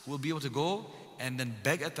who will be able to go and then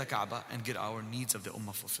beg at the Kaaba and get our needs of the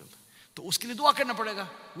ummah fulfilled. So uske liye dua karna padega.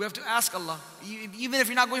 We have to ask Allah, even if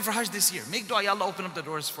you're not going for hajj this year, make dua, Ya Allah, open up the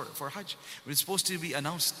doors for hajj. It's supposed to be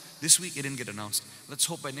announced this week, it didn't get announced. Let's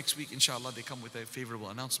hope by next week, inshallah, they come with a favorable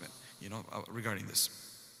announcement, regarding this.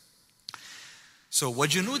 So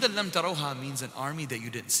وَجُنُودًا لَمْ تَرَوْهَا means an army that you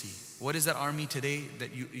didn't see. What is that army today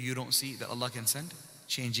that you don't see that Allah can send?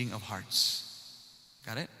 Changing of hearts.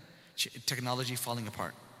 Got it? Technology falling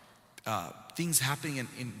apart. things happening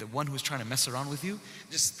in the one who's trying to mess around with you,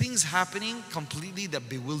 just things happening completely that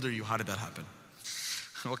bewilder you. How did that happen?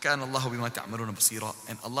 وَكَانَ اللَّهُ بِمَا تَعْمَلُونَ بَصِيرًا.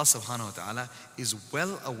 And Allah subhanahu wa ta'ala is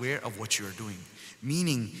well aware of what you are doing.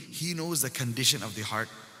 Meaning, He knows the condition of the heart.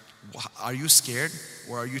 Are you scared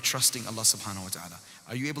or are you trusting Allah subhanahu wa ta'ala?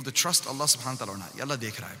 Are you able to trust Allah subhanahu wa ta'ala or not? Ya Allah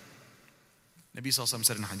dekh raha hai. Nabi sallallahu alayhi wa sallam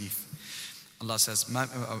said in hadith, Allah says, مَا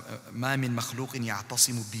مِن مَخْلُوقٍ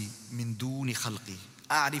يَعْتَصِمُ بِي مِن دُونِ خَلْقِي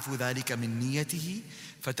أعرف ذلك من نيته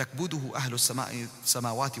فتكبده أهل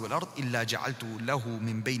السماوات والأرض إلا جعلت له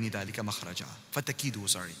من بين ذلك مخرجا فتكيده.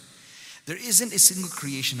 Sorry. There isn't a single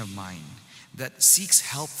creation of mine that seeks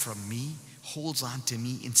help from me, holds on to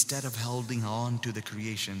me instead of holding on to the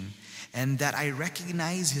creation, and that I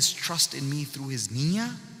recognize his trust in me through his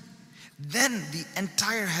niyyah. Then the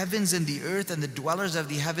entire heavens and the earth and the dwellers of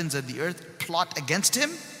the heavens and the earth plot against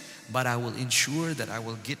him, but I will ensure that I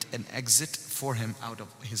will get an exit for him out of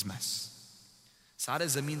his mess. सारे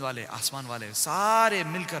ज़मीन वाले, आसमान वाले, सारे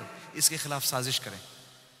मिलकर इसके खिलाफ साजिश करें,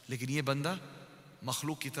 लेकिन ये बंदा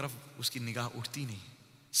मखलूक की तरफ उसकी निगाह उठती नहीं,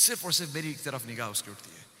 सिर्फ और सिर्फ मेरी तरफ निगाह उसकी उठती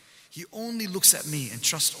है. He only looks at me and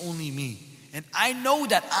trusts only me. And I know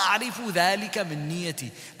that أعرف ذلك من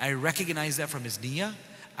نيتي. I recognize that from his niyyah.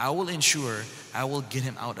 I will ensure I will get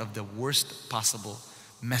him out of the worst possible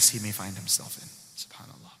mess he may find himself in.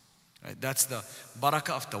 Subhanallah. Right? That's the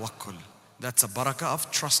barakah of tawakkul. That's a barakah of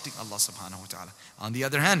trusting Allah subhanahu wa ta'ala. On the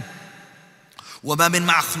other hand, وَمَا مِن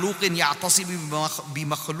مَعْخْلُوقٍ يَعْتَصِبُ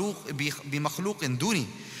بِمَخْلُوقٍ دُونِي.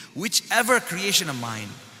 Whichever creation of mine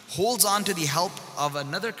holds on to the help of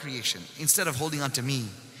another creation instead of holding on to me,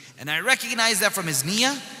 and I recognize that from his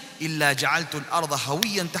niyyah, إِلَّا جَعَلْتُ الْأَرْضَ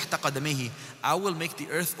هَوِيًّا تَحْتَ قَدَمَيْهِ. I will make the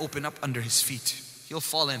earth open up under his feet. He'll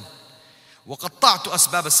fall in. وَقَطَّعْتُ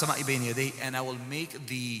أَسْبَابَ السَّمَاءِ بَيْنَ يَدَيْهِ. And I will make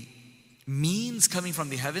the means coming from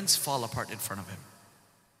the heavens fall apart in front of him.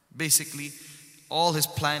 Basically, all his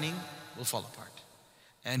planning will fall apart.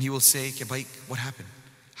 And he will say, "Ke bhai, what happened?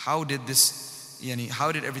 How did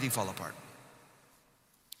everything fall apart?"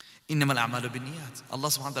 إِنَّمَا الْأَعْمَالُ بِالنِّيَّاتِ. Allah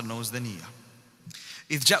subhanahu wa ta'ala knows the niyyah.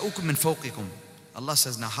 إِذْ جَاءُكُم مِّن فَوْقِكُم. Allah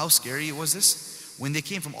says, now how scary was this? When they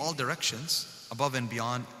came from all directions, above and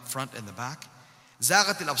beyond, front and the back.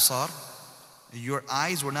 زَاغَتِ الْأَبْصَارِ. Your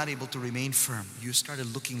eyes were not able to remain firm. You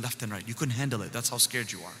started looking left and right. You couldn't handle it. That's how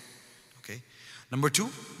scared you are. Okay. Number two,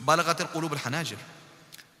 بَلَغَتِ الْقُلُوبُ الْحَنَاجِرِ.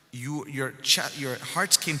 Your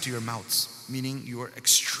hearts came to your mouths, meaning you were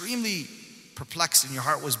extremely perplexed and your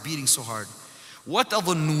heart was beating so hard.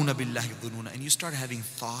 وَتَظُنُّونَ بِاللَّهِ ظُنُونَ. And you start having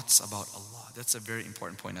thoughts about Allah. That's a very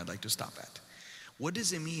important point I'd like to stop at. What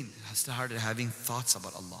does it mean, started having thoughts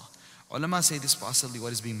about Allah? Ulama say this possibly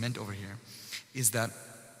what is being meant over here is that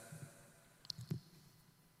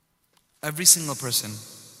every single person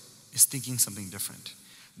is thinking something different.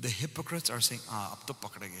 The hypocrites are saying, ab to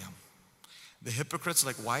pakde gaye hum. The hypocrites are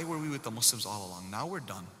like, why were we with the Muslims all along? Now we're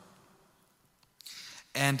done.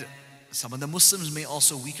 And some of the Muslims may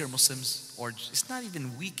also, weaker Muslims, or it's not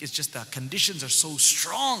even weak, it's just the conditions are so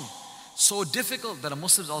strong, so difficult that a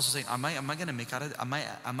Muslim is also saying, am I going to make out of it?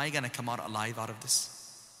 Am I going to come out alive out of this?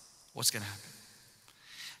 What's going to happen?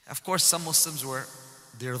 Of course, some Muslims were,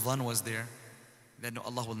 their dhan was there, that no,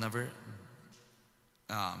 Allah will never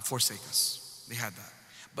forsake us. They had that.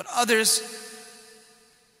 But others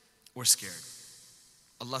were scared.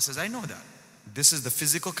 Allah says, I know that. This is the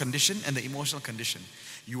physical condition and the emotional condition.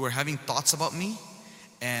 You were having thoughts about me,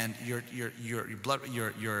 and your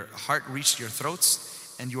heart reached your throats,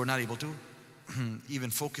 and you were not able to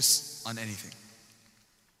even focus on anything.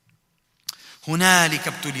 هُنَالِكَ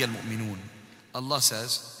ابْتُلِيَ الْمُؤْمِنُونَ. Allah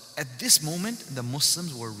says, at this moment, the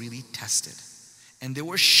Muslims were really tested, and they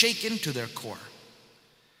were shaken to their core.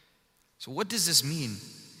 So what does this mean?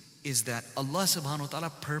 Is that Allah subhanahu wa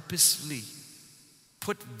ta'ala purposely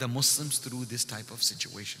put the Muslims through this type of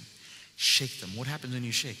situation. Shake them. What happens when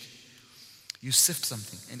you shake? You sift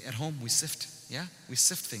something. And at home we sift. Yeah? We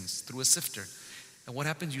sift things through a sifter. And what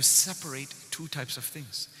happens? You separate two types of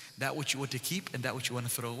things. That which you want to keep and that which you want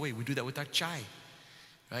to throw away. We do that with our chai.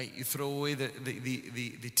 Right? You throw away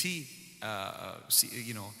the tea,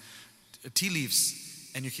 tea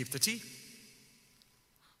leaves, and you keep the tea.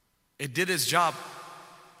 It did its job.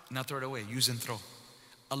 Now throw it away. Use and throw.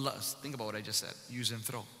 Allah, think about what I just said. Use and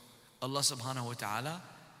throw. Allah subhanahu wa ta'ala,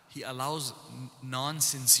 He allows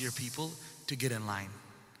non-sincere people to get in line.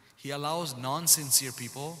 He allows non-sincere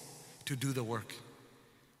people to do the work.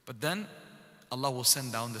 But then Allah will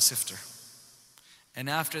send down the sifter. And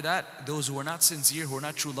after that, those who are not sincere, who are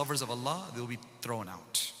not true lovers of Allah, they will be thrown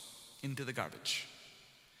out into the garbage.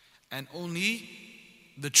 And only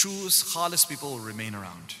the true khalis people will remain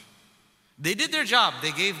around. They did their job.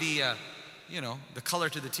 They gave the color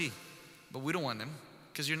to the tea. but we don't want them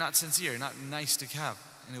because you're not sincere, not nice to have,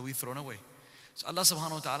 and we've thrown away. So Allah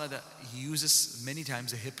subhanahu wa ta'ala, that He uses many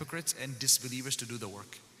times the hypocrites and disbelievers to do the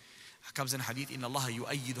work. It comes in hadith, إِنَّ اللَّهَ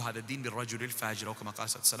يُؤَيِّدُ هَذَا الدِّينَ بِالرَّجُلِ الْفَاجِرِ أو كما قال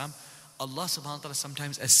صلى الله عليه وسلم. Allah subhanahu wa ta'ala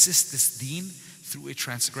sometimes assists this deen through a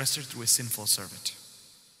transgressor, through a sinful servant.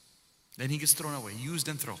 Then he gets thrown away, used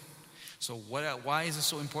and thrown. So why is it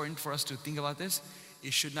so important for us to think about this?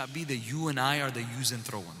 It should not be that you and I are the use and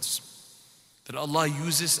throw ones. That Allah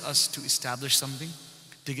uses us to establish something,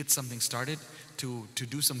 to get something started, to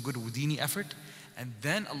do some good dini effort, and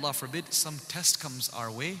then Allah forbid some test comes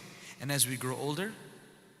our way, and as we grow older,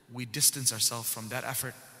 we distance ourselves from that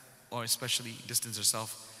effort, or especially distance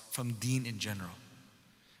ourselves from deen in general.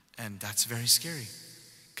 And that's very scary,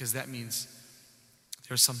 because that means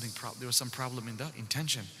there was some problem in the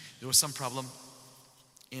intention. There was some problem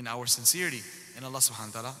in our sincerity, and Allah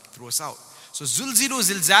subhanahu wa ta'ala threw us out. So zulzilu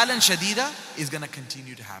zilzalan shadida is going to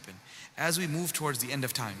continue to happen. As we move towards the end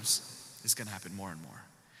of times, it's going to happen more and more.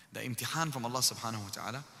 The imtihan from Allah subhanahu wa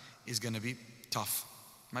ta'ala is going to be tough.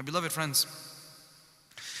 My beloved friends,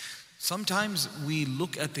 sometimes we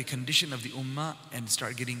look at the condition of the ummah and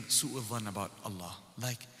start getting su'ul dhan about Allah.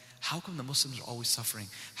 Like, how come the Muslims are always suffering?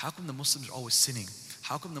 How come the Muslims are always sinning?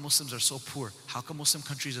 How come the Muslims are so poor? How come Muslim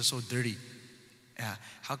countries are so dirty?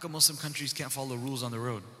 How come Muslim countries can't follow rules on the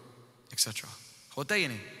road? Etc.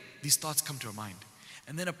 These thoughts come to our mind.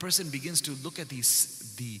 And then a person begins to look at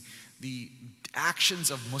the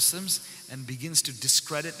actions of Muslims and begins to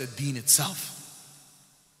discredit the deen itself.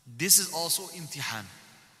 This is also imtihan.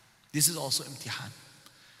 This is also imtihan.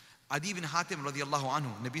 Adi bin Hatim radiallahu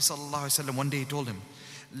anhu, Nabi sallallahu alayhi wa sallam, one day he told him,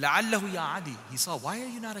 لَعَلَّهُ يَا Adi. He saw, why are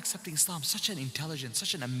you not accepting Islam? Such an intelligent,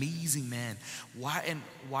 such an amazing man. Why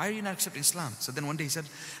are you not accepting Islam? So then one day he said,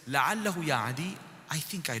 لَعَلَّهُ يَا Adi. I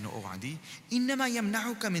think I know, O Adi. إِنَّمَا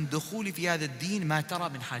يَمْنَعُكَ مِن دُخُولِ فِي هَذَا الدِّينِ مَا تَرَى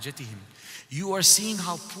مِنْ حَاجَتِهِمْ. You are seeing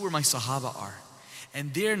how poor my Sahaba are,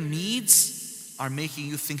 and their needs are making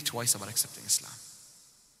you think twice about accepting Islam.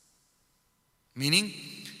 Meaning,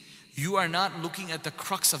 you are not looking at the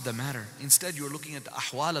crux of the matter. Instead, you are looking at the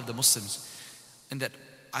ahwal of the Muslims. And that,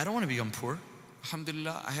 I don't want to become poor.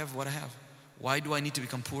 Alhamdulillah, I have what I have. Why do I need to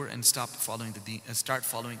become poor and stop following the deen and start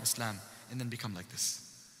following Islam and then become like this?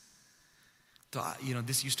 So,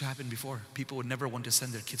 this used to happen before. People would never want to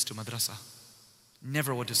send their kids to madrasa.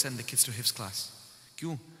 Never want to send the kids to hifz class.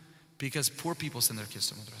 Kyun? Because poor people send their kids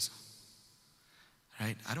to madrasa.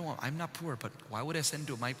 Right? I'm not poor, but why would I send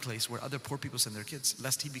to my place where other poor people send their kids,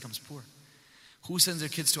 lest he becomes poor? Who sends their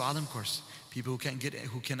kids to alim course? People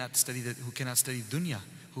who cannot study dunya,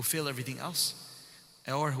 who fail everything else,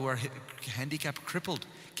 or who are handicapped, crippled,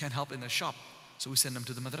 can't help in the shop. So we send them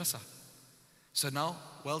to the madrasa. So now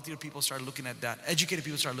wealthier people start looking at that, educated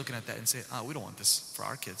people start looking at that and say, we don't want this for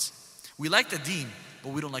our kids. We like the deen,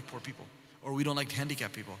 but we don't like poor people, or we don't like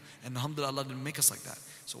handicapped people. And alhamdulillah, Allah didn't make us like that.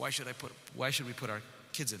 So why should we put our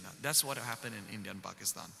kids in that? That's what happened in India and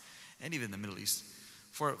Pakistan, and even the Middle East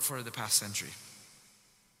for the past century.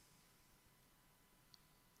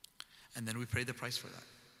 And then we pay the price for that.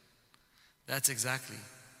 That's exactly,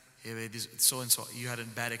 so and so, you had a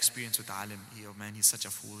bad experience with the alim. Man, he's such a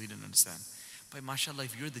fool, he didn't understand. But mashallah,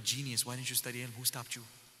 if you're the genius, why didn't you study ilm? Who stopped you?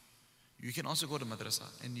 You can also go to madrasa.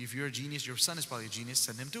 And if you're a genius, your son is probably a genius,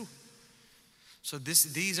 send him too. So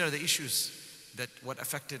these are the issues that what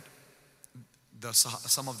affected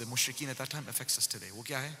some of the mushrikeen at that time affects us today. Wo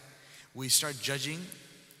kya hai? We start judging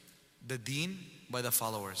the deen by the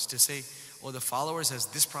followers. To say, the followers has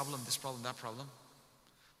this problem, that problem.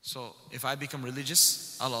 So if I become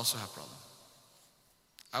religious, I'll also have problem.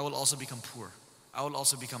 I will also become poor. I will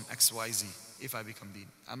also become XYZ if I become deen.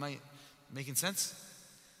 Am I making sense?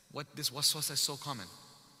 This waswasa is so common.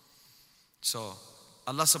 So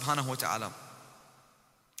Allah subhanahu wa ta'ala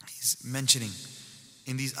is mentioning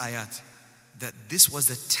in these ayat that this was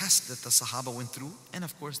the test that the Sahaba went through, and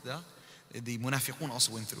of course the munafiqun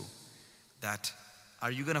also went through. That,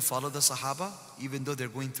 are you going to follow the Sahaba even though they're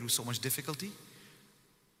going through so much difficulty?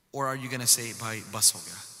 Or are you going to say, bhai, bas ho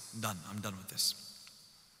gaya, done, I'm done with this.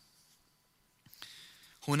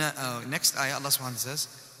 Next ayah, Allah subhanahu wa ta'ala says,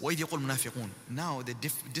 وَإِذْ يَقُولُ الْمُنَافِقُونَ. Now the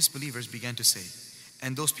disbelievers began to say,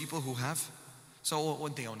 and those people who have, so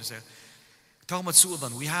one thing I want to say, talking about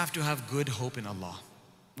su'udan, we have to have good hope in Allah.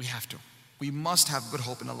 We have to. We must have good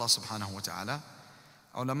hope in Allah subhanahu wa ta'ala.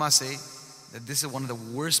 Ulama say that this is one of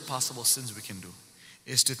the worst possible sins we can do,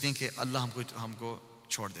 is to think, Allah humko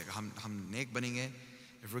chhod dega, hum nek banenge.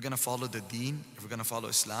 If we're going to follow the deen, if we're going to follow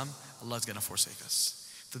Islam, Allah is going to forsake us.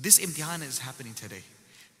 So this imtihan is happening today.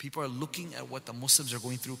 People are looking at what the Muslims are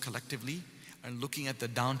going through collectively, and looking at the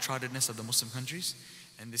downtroddenness of the Muslim countries,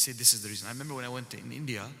 and they say this is the reason. I remember when I went in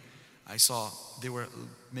India, I saw there were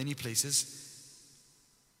many places,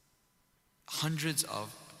 hundreds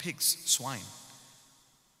of pigs, swine,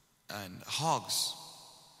 and hogs.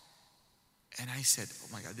 And I said, oh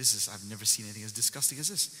my God, I've never seen anything as disgusting as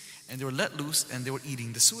this. And they were let loose and they were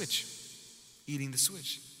eating the sewage.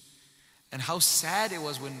 And how sad it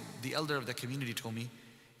was when the elder of the community told me,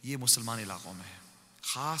 ये मुसलमान इलाकों में है,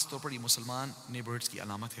 खास तौर पर ये मुसलमान neighborhoods की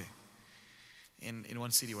अलामत है. In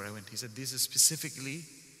one city where I went, he said, this is specifically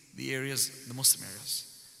the areas, the Muslim areas.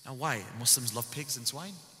 Now why? Muslims love pigs and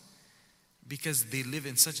swine? Because they live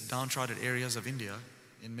in such downtrodden areas of India,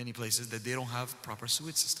 in many places, that they don't have proper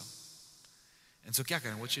sewage system. And so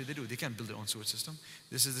what should they do? They can't build their own sewage system.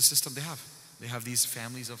 This is the system they have. They have these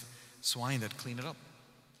families of swine that clean it up.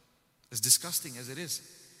 As disgusting as it is.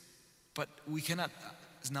 But we cannot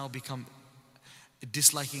now become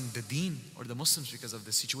disliking the deen or the Muslims because of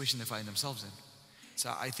the situation they find themselves in.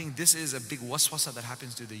 So I think this is a big waswasa that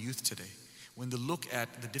happens to the youth today. When they look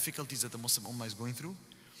at the difficulties that the Muslim Ummah is going through,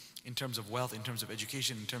 in terms of wealth, in terms of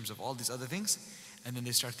education, in terms of all these other things, and then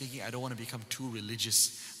they start thinking, I don't want to become too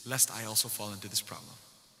religious, lest I also fall into this problem.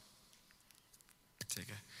 Okay.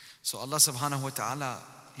 So Allah subhanahu wa ta'ala,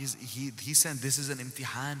 He sent, this is an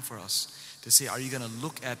imtihan for us, to say, are you going to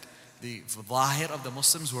look at the zahir of the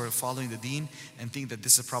Muslims who are following the deen and think that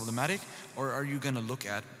this is problematic, or are you going to look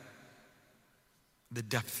at the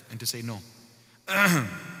depth and to say, no,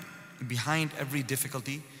 behind every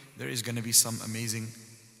difficulty there is going to be some amazing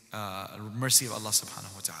mercy of Allah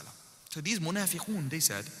subhanahu wa ta'ala. So these munafiqun, they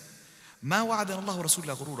said, ما وعدنا الله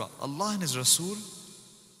ورسوله غرورا. Allah and His Rasul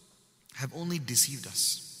have only deceived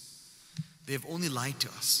us. They have only lied to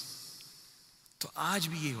us. So aaj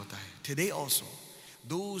bhi ye hota hai. Today also,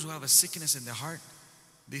 those who have a sickness in their heart,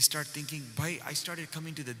 they start thinking, bhai, I started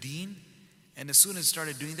coming to the deen, and as soon as I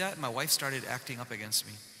started doing that, my wife started acting up against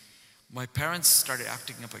me. My parents started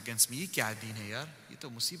acting up against me. Ye kya deen hai yaar? Ye to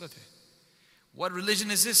musibat hai. What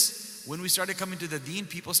religion is this? When we started coming to the deen,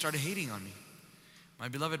 people started hating on me. My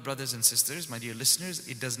beloved brothers and sisters, my dear listeners,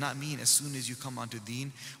 it does not mean as soon as you come onto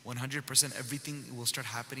deen, 100% everything will start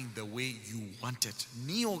happening the way you want it.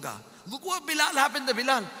 Nahi hoga. Look what Bilal happened to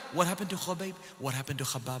Bilal. What happened to Khubayb? What happened to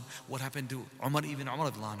Khabbab? What happened to Umar ibn Umar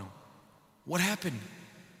radhiyallahu anhu? What happened?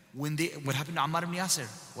 What happened to Ammar ibn Yasir?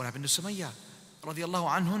 What happened to Sumayya? Radiyallahu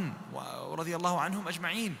anhum, radiyallahu anhum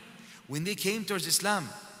ajma'een. When they came towards Islam,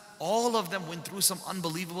 all of them went through some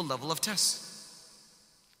unbelievable level of tests.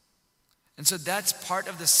 And so that's part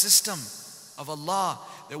of the system of Allah,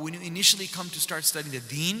 that when you initially come to start studying the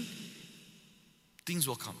deen, things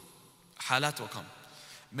will come, halat will come.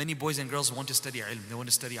 Many boys and girls want to study ilm, they want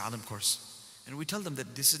to study alim course. And we tell them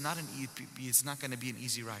that this is not it's not going to be an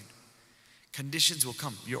easy ride. Conditions will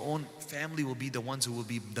come. Your own family will be the ones who will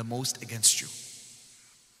be the most against you.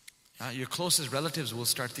 Your closest relatives will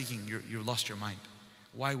start thinking you've lost your mind.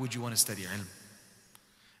 Why would you want to study ilm?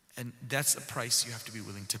 And that's a price you have to be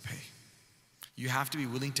willing to pay. You have to be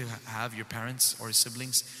willing to have your parents or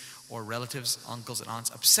siblings or relatives, uncles and aunts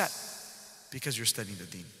upset because you're studying the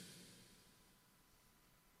deen.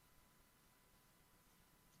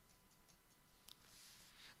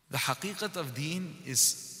 The haqiqat of deen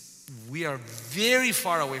is, we are very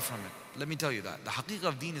far away from it. Let me tell you that. The haqiqat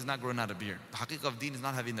of deen is not growing out a beard. The haqiqat of deen is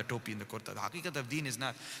not having the topi and the kurta. The haqiqat of deen is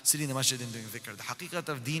not sitting in the masjid and doing dhikr. The haqiqat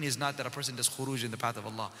of deen is not that a person does khuruj in the path of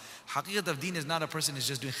Allah. Haqiqat of deen is not a person is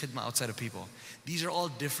just doing khidmah outside of people. These are all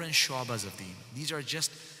different shu'abas of deen. These are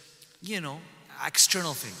just,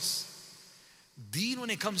 external things. Deen, when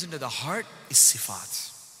it comes into the heart, is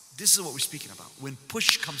sifat. This is what we're speaking about. When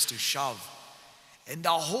push comes to shove, and the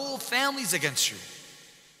whole family's against you,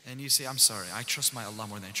 and you say, I'm sorry, I trust my Allah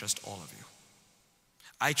more than I trust all of you.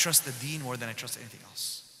 I trust the deen more than I trust anything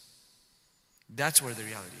else. That's where the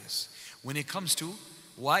reality is. When it comes to,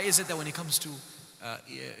 why is it that when it comes to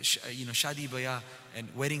shadi bayah and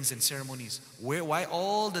weddings and ceremonies, why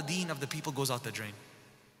all the deen of the people goes out the drain?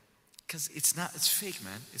 Because it's fake,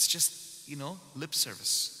 man. It's just, lip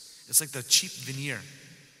service. It's like the cheap veneer.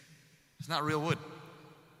 It's not real wood.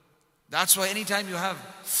 That's why anytime you have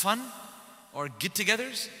fun, or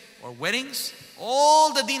get-togethers, or weddings,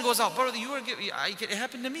 all the deen goes out. Brother, it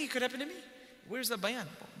happened to me, it could happen to me. Where's the bayan?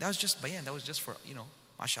 That was just bayan, that was just for,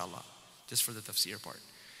 mashallah, just for the tafsir part.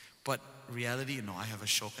 But reality, no, I have a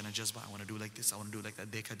shauq and a jazba, I want to do like this, I want to do like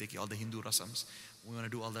that, dekha, all the Hindu rasams, we want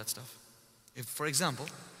to do all that stuff. For example,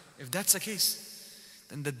 if that's the case,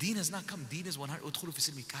 then the deen has not come. Deen is 100, udkhulu fi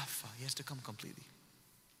silmi kaffa, he has to come completely.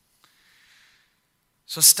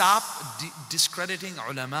 So stop discrediting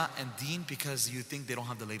ulama and deen because you think they don't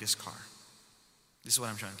have the latest car. This is what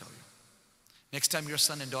I'm trying to tell you. Next time your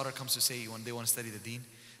son and daughter comes to say they want to study the deen,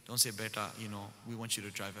 Don't say, beta, we want you to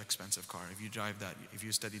drive an expensive car. If you drive that, if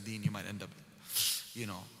you study deen, you might end up,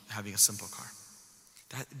 having a simple car.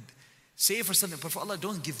 Say it for something, but for Allah,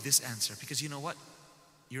 don't give this answer, because you know what?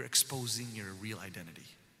 You're exposing your real identity.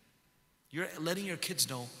 You're letting your kids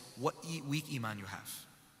know what weak iman you have.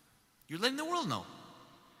 You're letting the world know.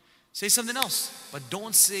 Say something else, but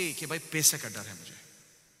don't say कि भाई पैसे का डर है मुझे.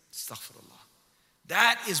 Astaghfirullah.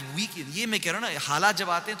 That is weak. ये मैं कह रहा हूँ ना, हालात जब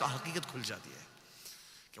आते हैं तो हकीकत खुल जाती है.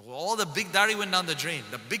 All the big dari went down the drain.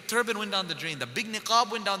 The big turban went down the drain. The big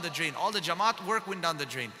niqab went down the drain. All the jamaat work went down the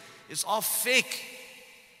drain. It's all fake.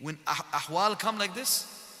 When ahwal come like this,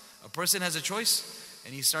 a person has a choice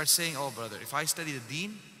and he starts saying, oh brother, if I study the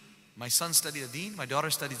deen, my son studies the deen, my daughter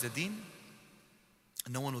studies the deen,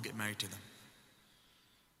 no one will get married to them.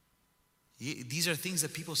 These are things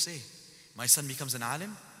that people say. My son becomes an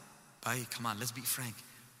alim. Bhai, come on, let's be frank.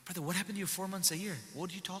 Brother, what happened to you 4 months a year? What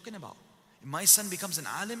are you talking about? If my son becomes an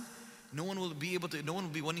alim, no one will be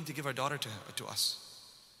wanting to give our daughter to us.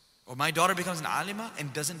 Or my daughter becomes an alima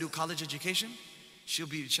and doesn't do college education, she'll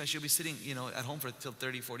be sitting, at home till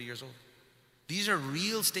 30, 40 years old. These are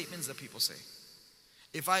real statements that people say.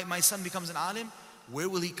 If my son becomes an alim, where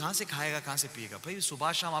will he? Kahan se khayega, kahan se piyega? Bhai,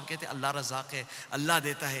 subah sham aap kehte Allah razaq hai, Allah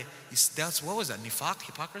deta hai. What was that? Nifaq,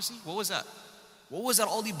 hypocrisy? What was that? What was that?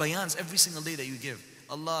 All the bayans every single day that you give.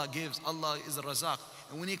 Allah gives, Allah is the razaq.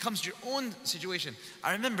 And when it comes to your own situation,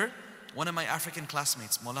 I remember one of my African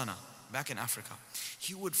classmates, Maulana, back in Africa,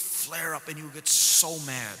 he would flare up and he would get so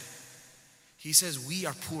mad. He says, we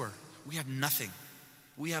are poor. We have nothing.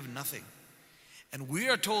 We have nothing. And we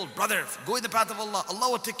are told, brother, go in the path of Allah.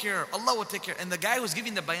 Allah will take care. Allah will take care. And the guy who's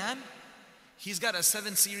giving the bayan, he's got a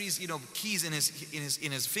 7 series, keys in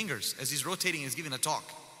his fingers as he's rotating. He's giving a talk.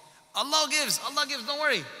 Allah gives. Don't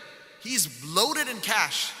worry. He's loaded in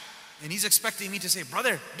cash, and he's expecting me to say,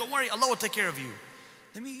 brother, don't worry. Allah will take care of you.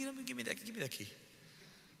 Let me give me that key.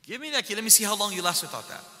 Give me that key. Let me see how long you last without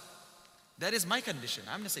that. That is my condition.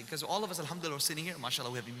 I'm not saying, because all of us, alhamdulillah, are sitting here, mashallah,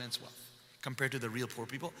 we have immense wealth. Compared to the real poor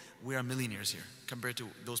people, we are millionaires here, compared to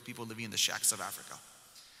those people living in the shacks of Africa.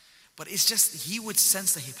 But it's just, he would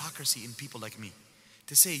sense the hypocrisy in people like me.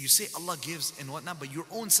 To say, you say Allah gives and whatnot, but your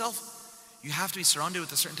own self, you have to be surrounded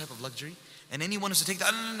with a certain type of luxury. And anyone who's to take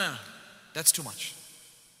that, no, that's too much.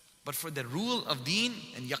 But for the rule of deen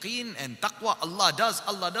and yaqeen and taqwa, Allah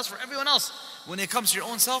does for everyone else. When it comes to your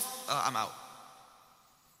own self, I'm out.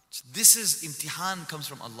 So this is imtihan, comes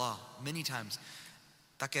from Allah many times.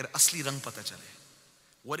 Takir asli rang pata chale.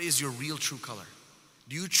 What is your real true color?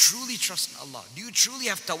 Do you truly trust in Allah? Do you truly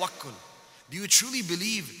have tawakkul? Do you truly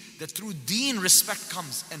believe that through deen respect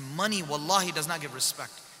comes, and money, wallahi, does not give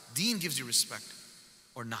respect? Deen gives you respect,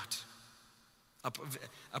 or not?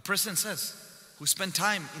 A person says, who spent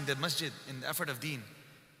time in the masjid, in the effort of deen,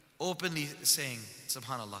 openly saying,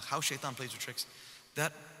 subhanallah, how shaitan plays with tricks,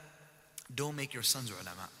 that don't make your sons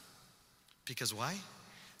ulama. Because why?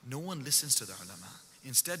 No one listens to the ulama.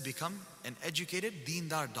 Instead, become an educated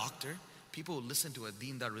deendar doctor. People who listen to a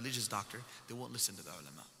deendar religious doctor, they won't listen to the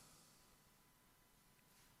ulama.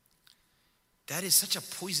 That is such a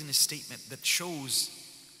poisonous statement that shows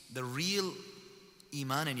the real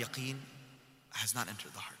iman and yaqeen has not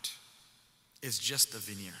entered the heart. It's just a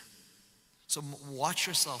veneer. So watch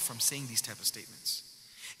yourself from saying these type of statements.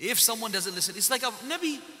 If someone doesn't listen, it's like a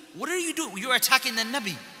Nabi. What are you doing? You're attacking the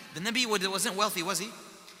Nabi. The Nabi wasn't wealthy, was he?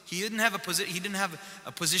 He didn't have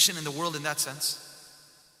a position in the world in that sense.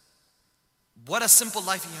 What a simple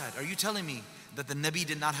life he had. Are you telling me that the Nabi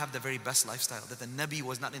did not have the very best lifestyle? That the Nabi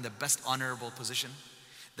was not in the best honorable position?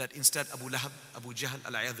 That instead Abu Lahab, Abu Jahl,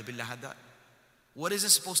 al-'iyadhu billah had that? What is it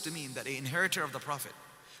supposed to mean? That an inheritor of the Prophet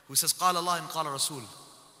who says Qala Allah and Qala Rasul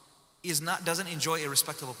doesn't enjoy a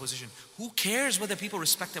respectable position. Who cares whether people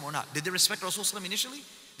respect him or not? Did they respect Rasul initially?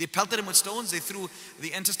 They pelted him with stones. They threw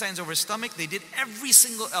the intestines over his stomach. They did every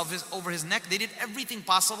single over his neck. They did everything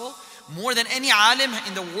possible, more than any alim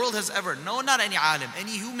in the world has ever. No, not any alim.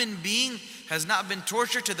 Any human being has not been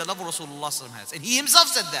tortured to the level Rasulullah has. And he himself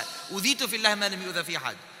said that. Udhitu fillahi ma lam yu'dha fi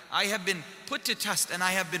ahad. I have been put to test and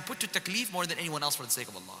I have been put to taklif more than anyone else for the sake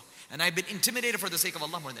of Allah. And I've been intimidated for the sake of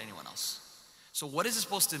Allah more than anyone else. So what is it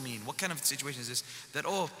supposed to mean? What kind of situation is this? That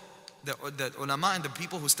the ulama and the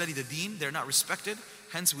people who study the deen, they're not respected.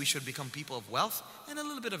 Hence we should become people of wealth and a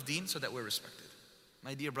little bit of deen so that we're respected.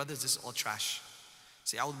 My dear brothers, this is all trash.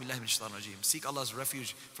 Say, A'udhu billahi min shaitanir rajeem. Seek Allah's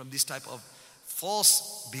refuge from this type of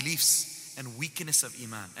false beliefs and weakness of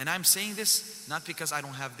iman. And I'm saying this not because I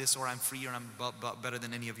don't have this or I'm free or I'm better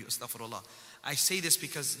than any of you. Astaghfirullah. I say this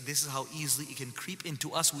because this is how easily it can creep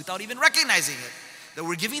into us without even recognizing it. That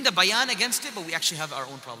we're giving the bayan against it, but we actually have our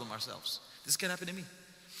own problem ourselves. This can happen to me.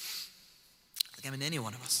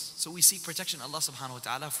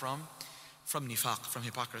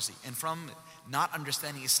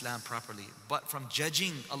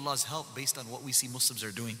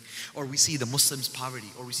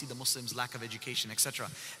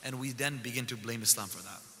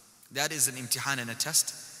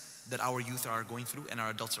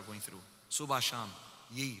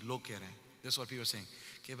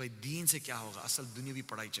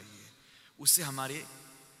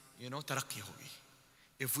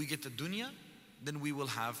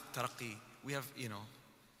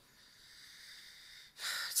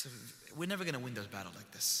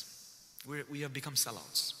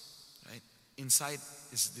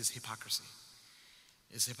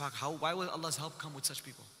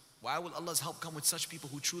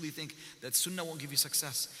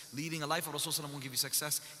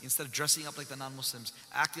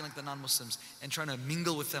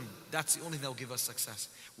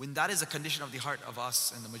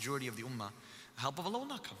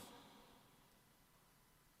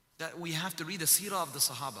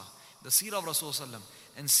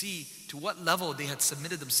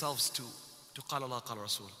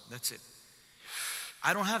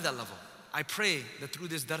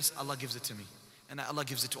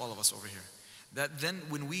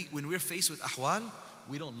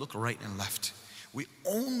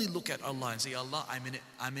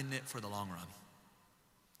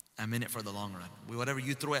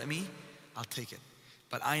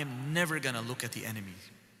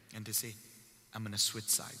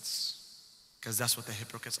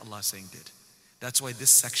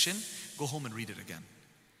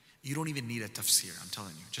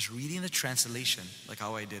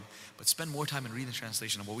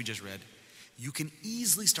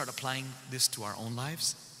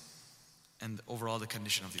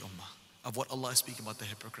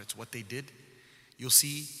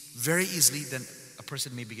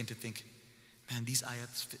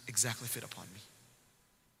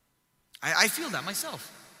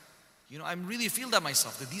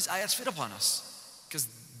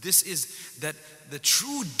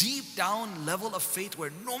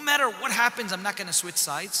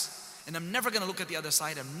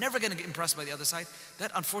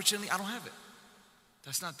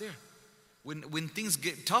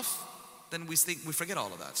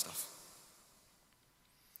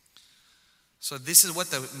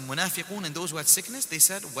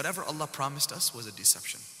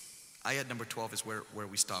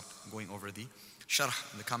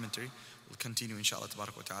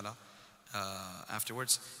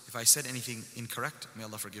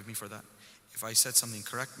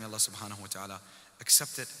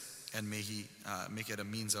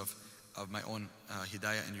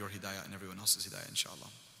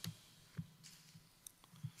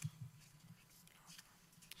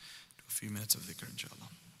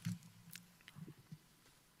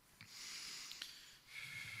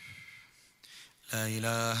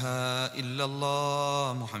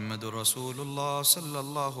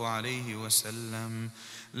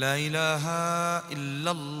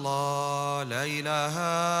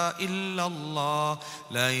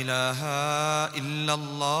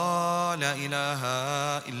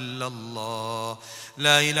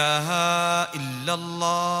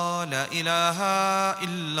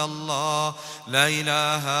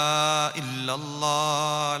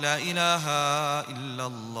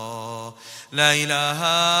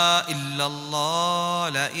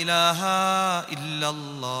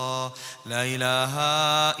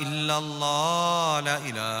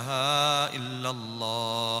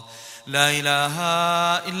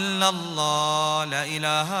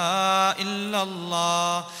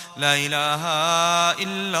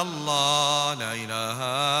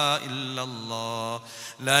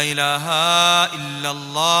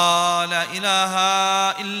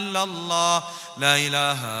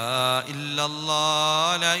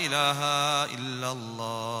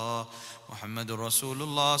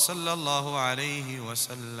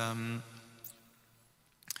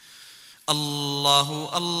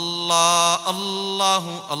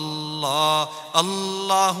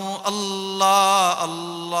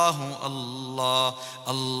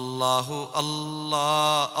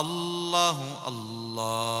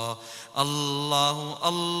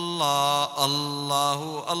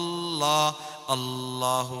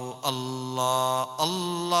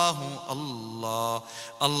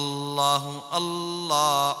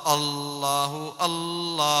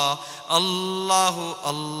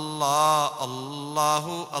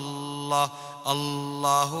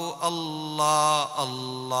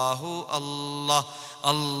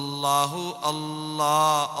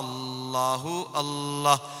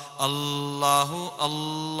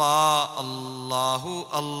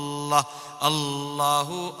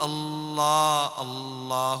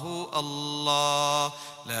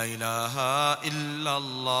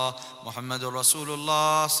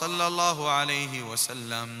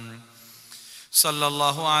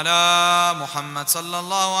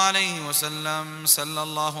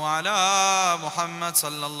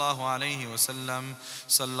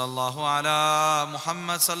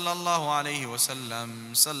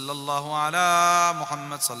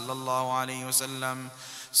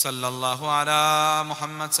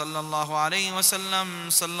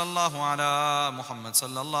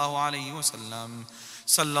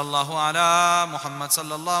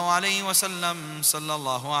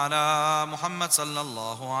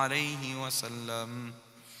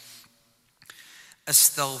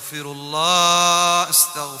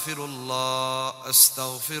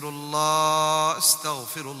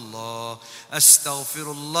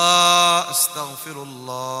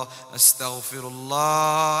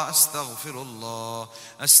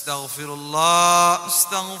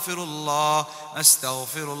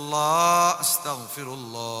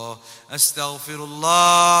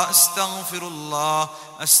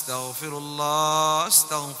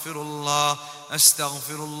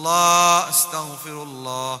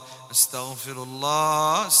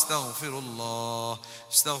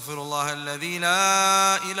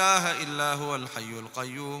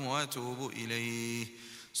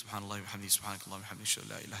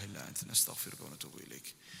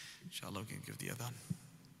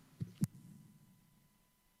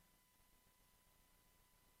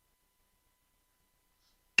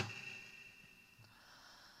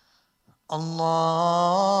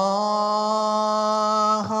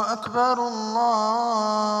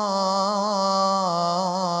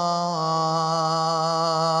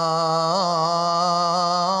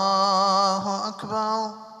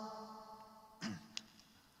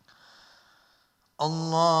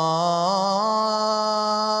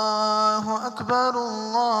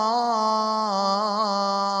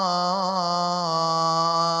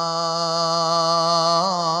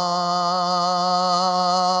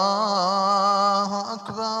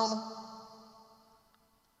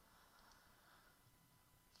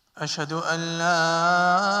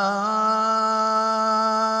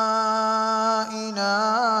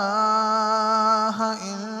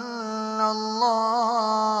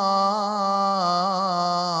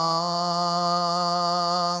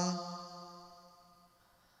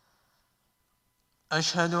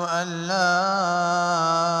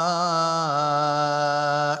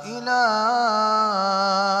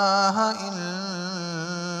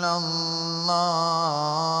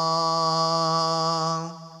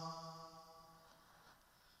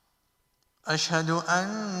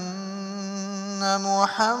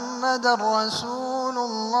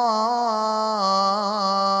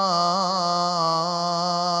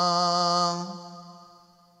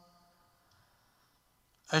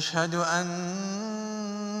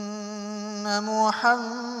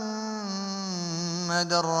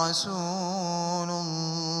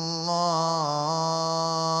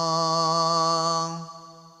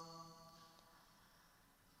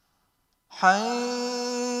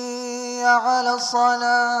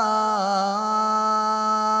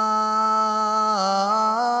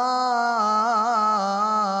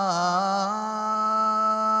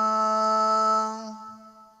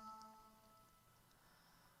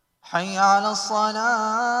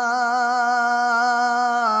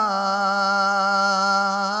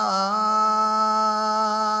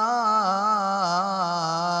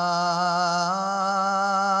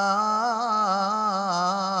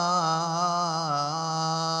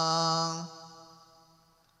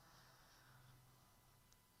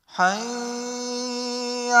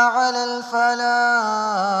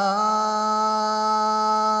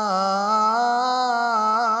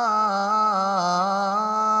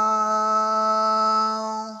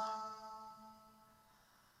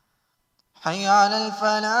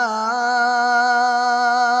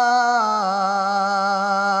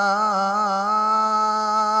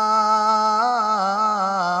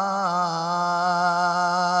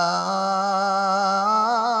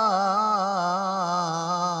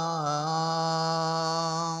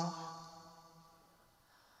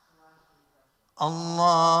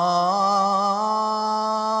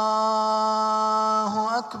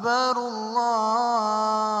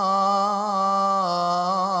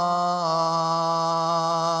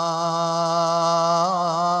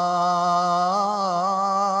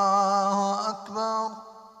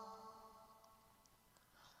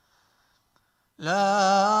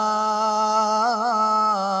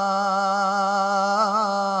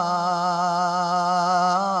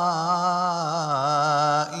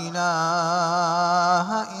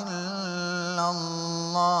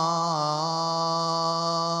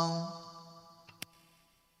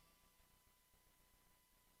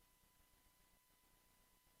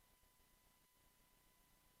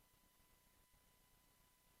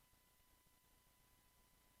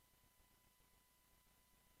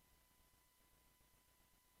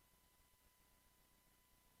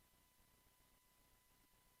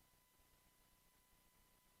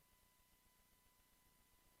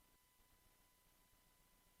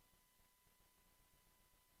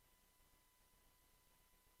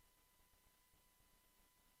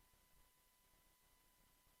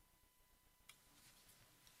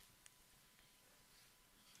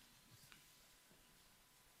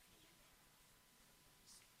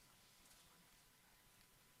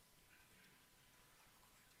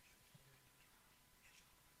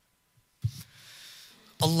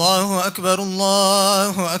 الله أكبر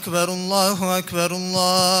الله أكبر الله أكبر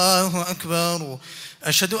الله أكبر.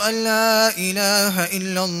 أشهد أن لا إله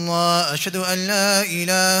إلا الله أشهد أن لا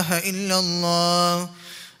إله إلا الله.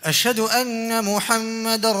 أشهد أن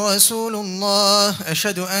محمد رسول الله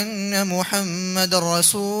أشهد أن محمد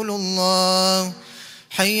رسول الله.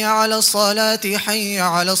 حي على الصلاة حي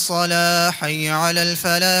على الصلاة حي على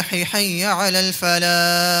الفلاح حي على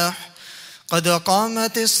الفلاح. قد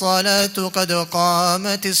قامت الصلاة قد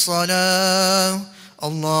قامت الصلاة.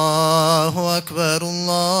 الله أكبر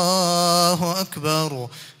الله أكبر.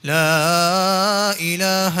 لا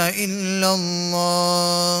إله إلا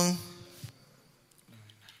الله.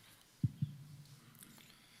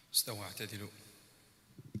 استووا اعتدلوا.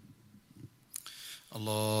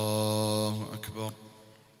 الله أكبر.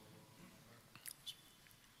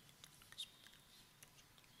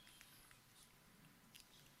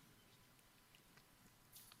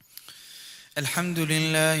 الحمد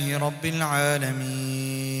لله رب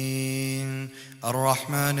العالمين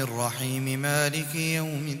الرحمن الرحيم مالك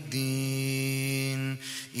يوم الدين.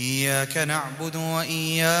 إياك نعبد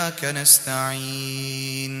وإياك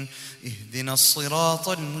نستعين. اهدنا الصراط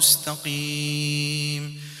المستقيم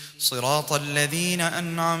صراط الذين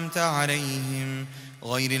أنعمت عليهم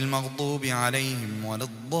غير المغضوب عليهم ولا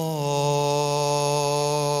الضالين.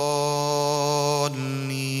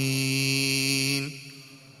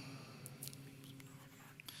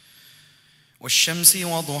 والشمس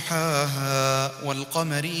وضحاها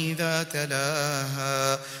والقمر إذا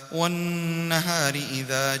تلاها والنهار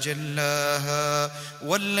إذا جلاها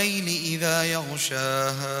والليل إذا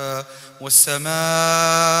يغشاها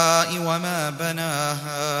والسماء وما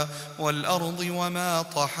بناها والأرض وما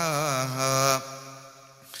طحاها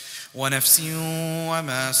ونفس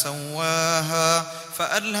وما سواها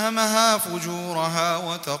فألهمها فجورها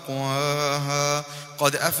وتقواها.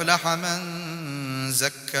 قد أفلح من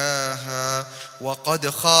زكاها وقد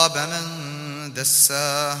خاب من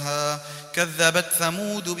دساها. كذبت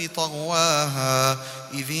ثمود بطغواها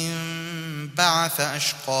إذ انبعث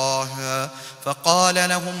أشقاها فقال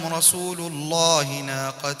لهم رسول الله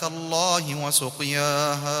ناقة الله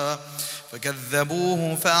وسقياها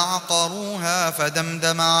فكذبوه فعقروها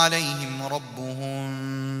فدمدم عليهم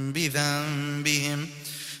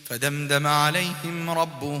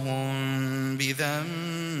ربهم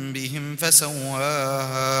بذنبهم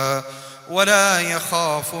فسواها ولا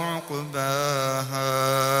يخاف عقباها.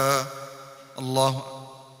 الله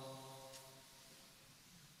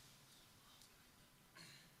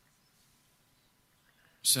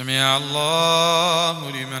سمع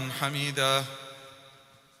الله لمن حمده.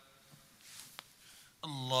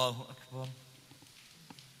 الله أكبر.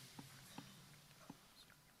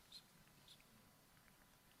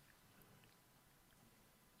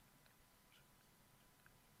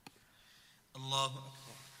 الله أكبر.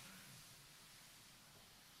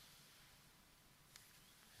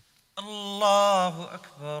 الله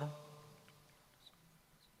أكبر.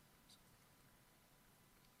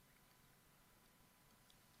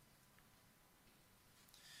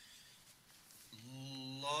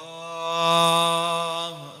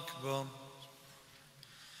 الله أكبر.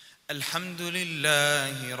 الحمد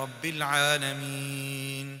لله رب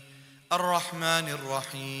العالمين الرحمن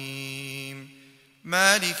الرحيم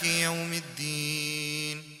مالك يوم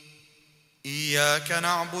الدين. إياك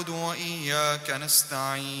نعبد وإياك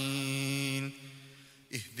نستعين.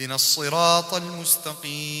 اهدنا الصراط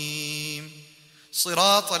المستقيم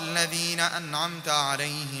صراط الذين أنعمت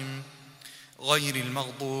عليهم غير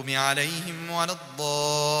المغضوب عليهم ولا الضالين.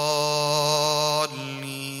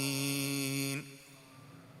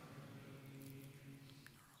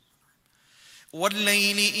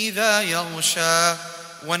 والليل إذا يغشى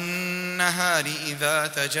والنهار إذا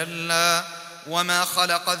تجلى وما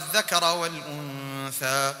خلق الذكر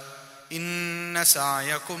والأنثى إن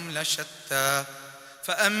سعيكم لشتى.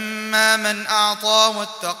 فأما من أعطى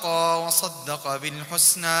واتقى وصدق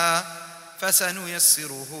بالحسنى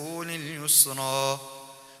فسنيسره لليسرى.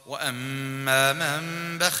 وأما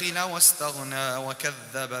من بخل واستغنى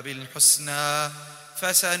وكذب بالحسنى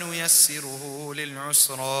فسنيسره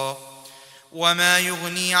للعسرى. وما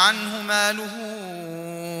يغني عنه ماله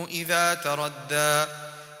إذا تردى.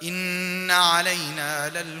 إن علينا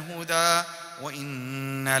للهدى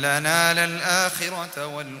وإن لنا للآخرة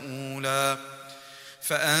والأولى.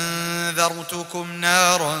 فأنذرتكم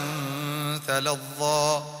نارا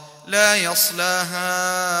تلظى لا يصلاها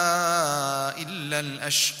إلا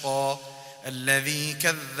الأشقى الذي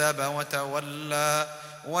كذب وتولى.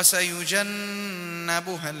 وسيجنبها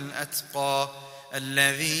الأتقى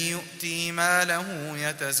الذي يؤتي ماله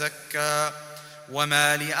يتزكى.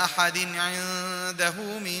 وما لأحد عنده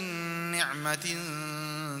من نعمة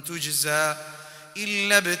تجزى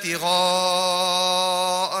إلا ابتغاء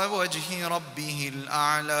وجه ربه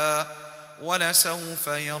الأعلى ولسوف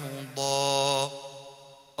يرضى.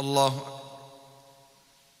 الله أكبر.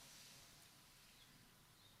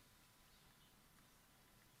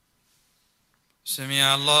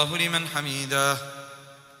 سمع الله لمن حمده.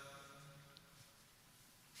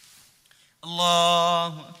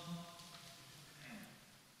 الله أكبر.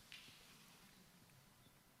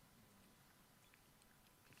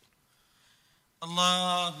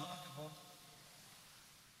 الله أكبر.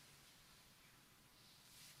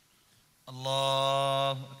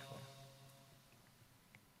 الله أكبر.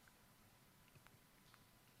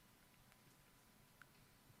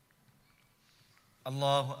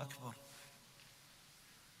 الله أكبر.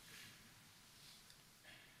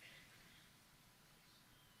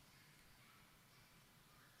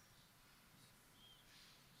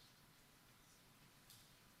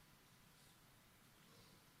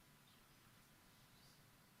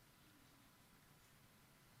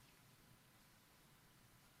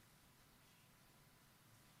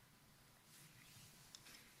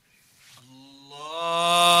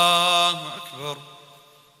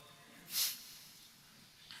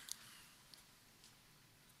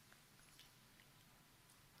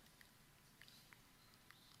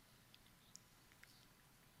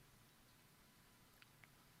 الله أكبر.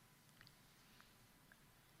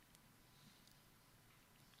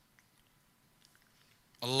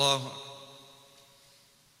 الله.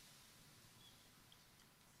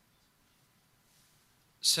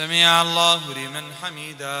 سمع الله لمن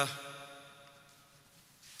حمده.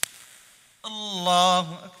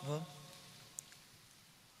 الله أكبر.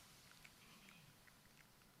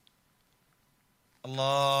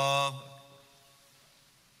 الله أكبر.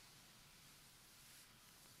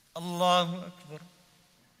 الله أكبر.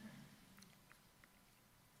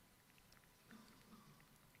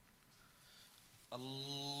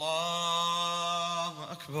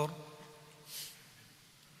 الله أكبر.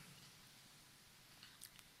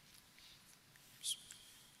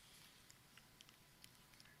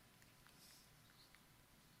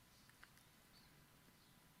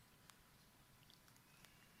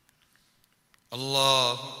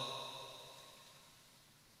 الله.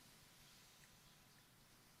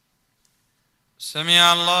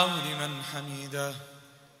 سمع الله لمن حمده.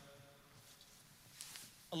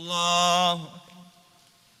 الله أكبر.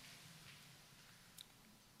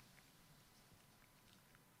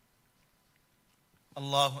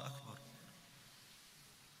 الله أكبر.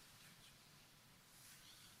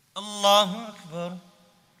 الله أكبر.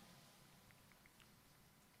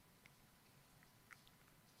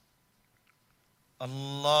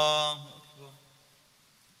 الله أكبر.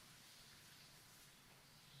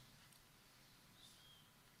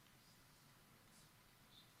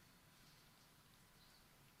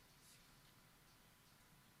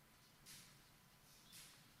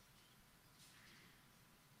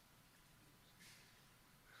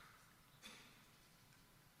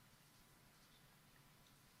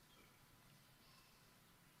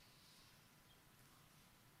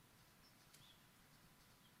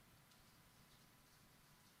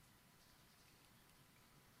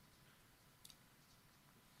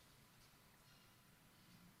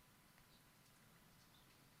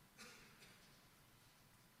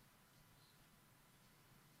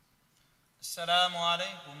 السلام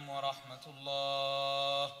عليكم ورحمة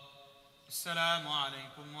الله. السلام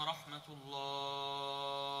عليكم ورحمة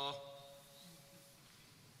الله.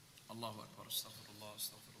 الله أكبر. استغفر الله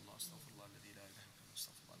استغفر الله استغفر الله الذي لا إله إلا هو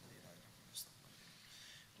استغفر الله الذي لا إله إلا هو استغفر الله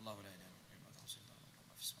الله لا إله إلا هو ما في السماوات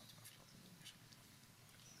وما في الأرض.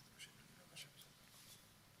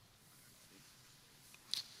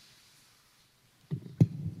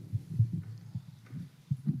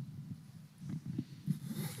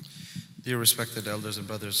 Dear respected elders and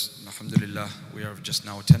brothers, alhamdulillah, we are just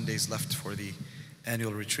now 10 days left for the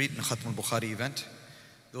annual retreat in Khatm al-Bukhari event.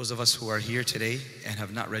 Those of us who are here today and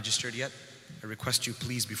have not registered yet, I request you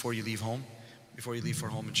please before you leave for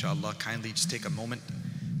home inshallah, kindly just take a moment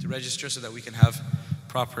to register so that we can have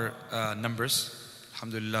proper numbers.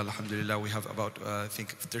 Alhamdulillah, we have about I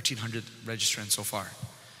think 1,300 registrants so far.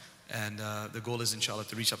 And the goal is inshallah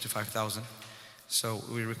to reach up to 5,000. So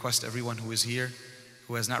we request everyone who is here,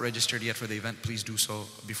 who has not registered yet for the event, please do so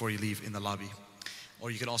before you leave in the lobby.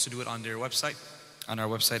 Or you can also do it on their website, on our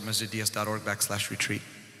website, masjidds.org/retreat.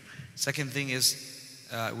 Second thing is,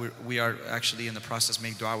 we are actually in the process,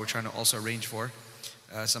 make dua, we're trying to also arrange for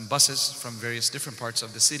some buses from various different parts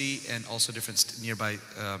of the city and also different nearby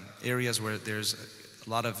areas where there's a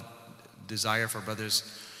lot of desire for brothers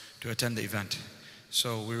to attend the event.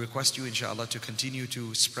 So we request you, inshallah, to continue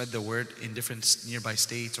to spread the word in different nearby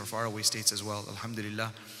states or faraway states as well.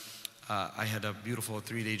 Alhamdulillah, I had a beautiful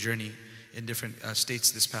 3-day journey in different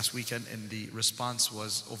states this past weekend, and the response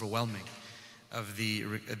was overwhelming of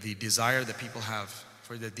the desire that people have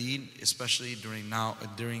for the deen, especially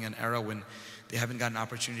during an era when they haven't got an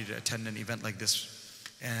opportunity to attend an event like this,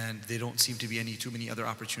 and they don't seem to be too many other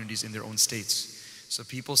opportunities in their own states. So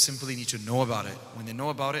people simply need to know about it. When they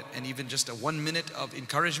know about it, and even just a 1 minute of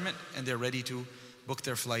encouragement, and they're ready to book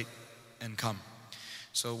their flight and come.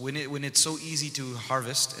 So when it's so easy to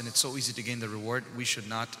harvest and it's so easy to gain the reward, we should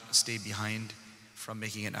not stay behind from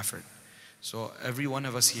making an effort. So every one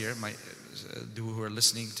of us here, who are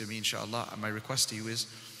listening to me, inshallah, my request to you is,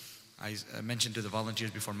 I mentioned to the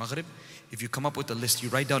volunteers before Maghrib, if you come up with a list, you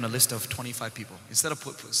write down a list of 25 people. Instead of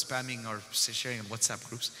spamming or sharing in WhatsApp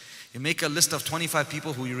groups, you make a list of 25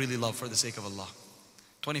 people who you really love for the sake of Allah.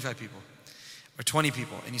 25 people or 20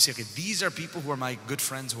 people. And you say, okay, these are people who are my good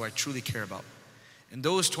friends who I truly care about. And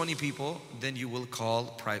those 20 people, then you will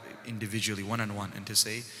call individually, one-on-one, and to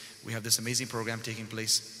say, we have this amazing program taking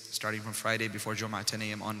place starting from Friday before Jumu'ah 10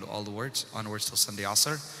 a.m. onwards till Sunday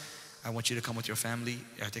Asr. I want you to come with your family.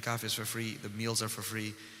 I'tikaf is for free. The meals are for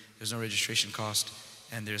free. There's no registration cost.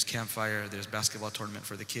 And there's campfire. There's basketball tournament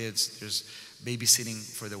for the kids. There's babysitting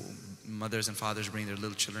for the mothers and fathers bringing their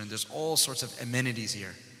little children. There's all sorts of amenities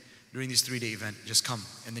here during this 3-day event. Just come,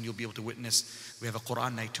 and then you'll be able to witness. We have a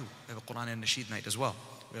Quran night too. We have a Quran and Nasheed night as well.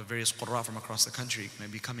 We have various Qurra from across the country going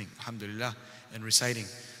to be coming, alhamdulillah, and reciting.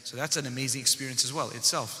 So that's an amazing experience as well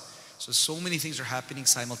itself. So many things are happening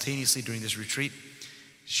simultaneously during this retreat.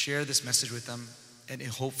 Share this message with them, and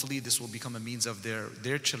hopefully this will become a means of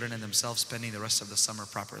their children and themselves spending the rest of the summer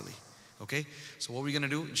properly. Okay? So what we're going to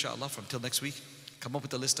do, inshallah, from till next week, come up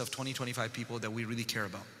with a list of 20, 25 people that we really care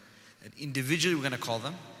about. And individually we're going to call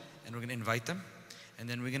them, and we're going to invite them. And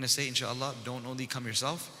then we're going to say, inshallah, don't only come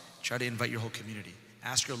yourself, try to invite your whole community.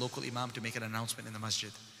 Ask your local imam to make an announcement in the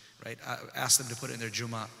masjid, right? Ask them to put it in their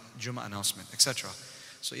Jummah announcement, etc.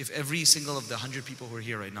 So if every single of the 100 people who are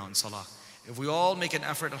here right now in Salah, if we all make an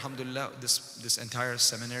effort, alhamdulillah, this entire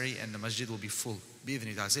seminary and the masjid will be full.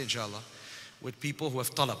 Bi-idhnillah, say inshallah. With people who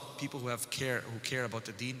have talab, people who care about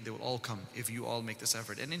the deen, they will all come if you all make this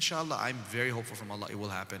effort. And inshallah, I'm very hopeful from Allah it will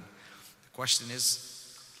happen. The question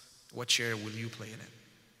is, what share will you play in it?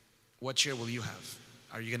 What share will you have?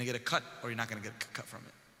 Are you going to get a cut, or you're not going to get a cut from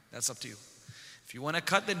it? That's up to you. If you want a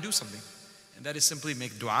cut, then do something. And that is simply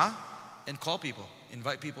make dua and call people.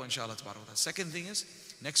 Invite people, inshallah. Second thing is,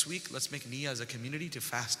 next week, let's make niyyah as a community to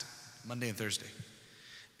fast Monday and Thursday.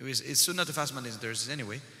 It's sunnah to fast Mondays and Thursdays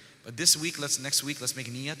anyway. But next week, let's make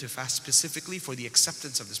niyyah to fast specifically for the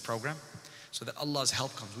acceptance of this program, so that Allah's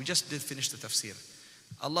help comes. We just did finish the tafsir.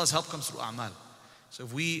 Allah's help comes through a'mal. So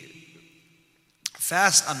if we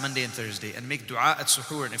fast on Monday and Thursday and make dua at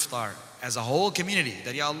suhoor and iftar as a whole community,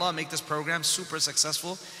 that Ya Allah, make this program super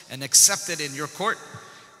successful and accepted in your court,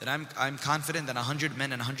 then I'm confident that 100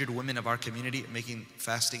 men and 100 women of our community making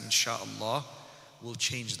fasting, inshallah, will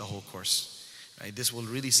change the whole course. Right? This will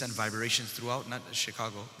really send vibrations throughout, not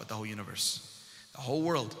Chicago, but the whole universe. The whole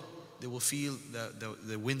world, they will feel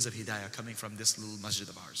the winds of hidayah coming from this little masjid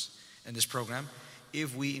of ours and this program,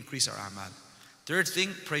 if we increase our a'mal. Third thing,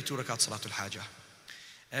 pray 2 rakat salatul hajah.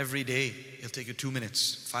 Every day, it'll take you 2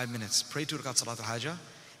 minutes, 5 minutes. Pray 2 rakat salatul hajah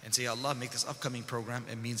and say, Allah, make this upcoming program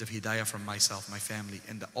a means of hidayah from myself, my family,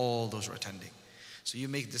 and all those who are attending. So you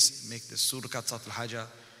make this 2 rakat salatul hajah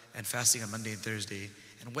and fasting on Monday and Thursday,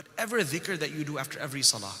 and whatever dhikr that you do after every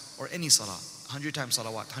salah or any salah, 100 times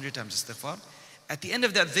salawat, 100 times istighfar, at the end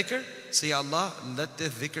of that dhikr, say, Allah, let the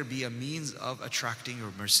dhikr be a means of attracting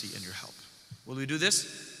your mercy and your help. Will we do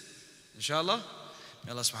this? Inshallah.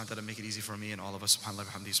 May Allah subhanahu wa ta'ala make it easy for me and all of us. Subhanallah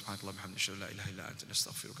bihamdi, subhanallah bihamdi, shalla ilaha illa anta,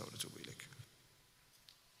 nastaghfiruka wa natubu ilayk.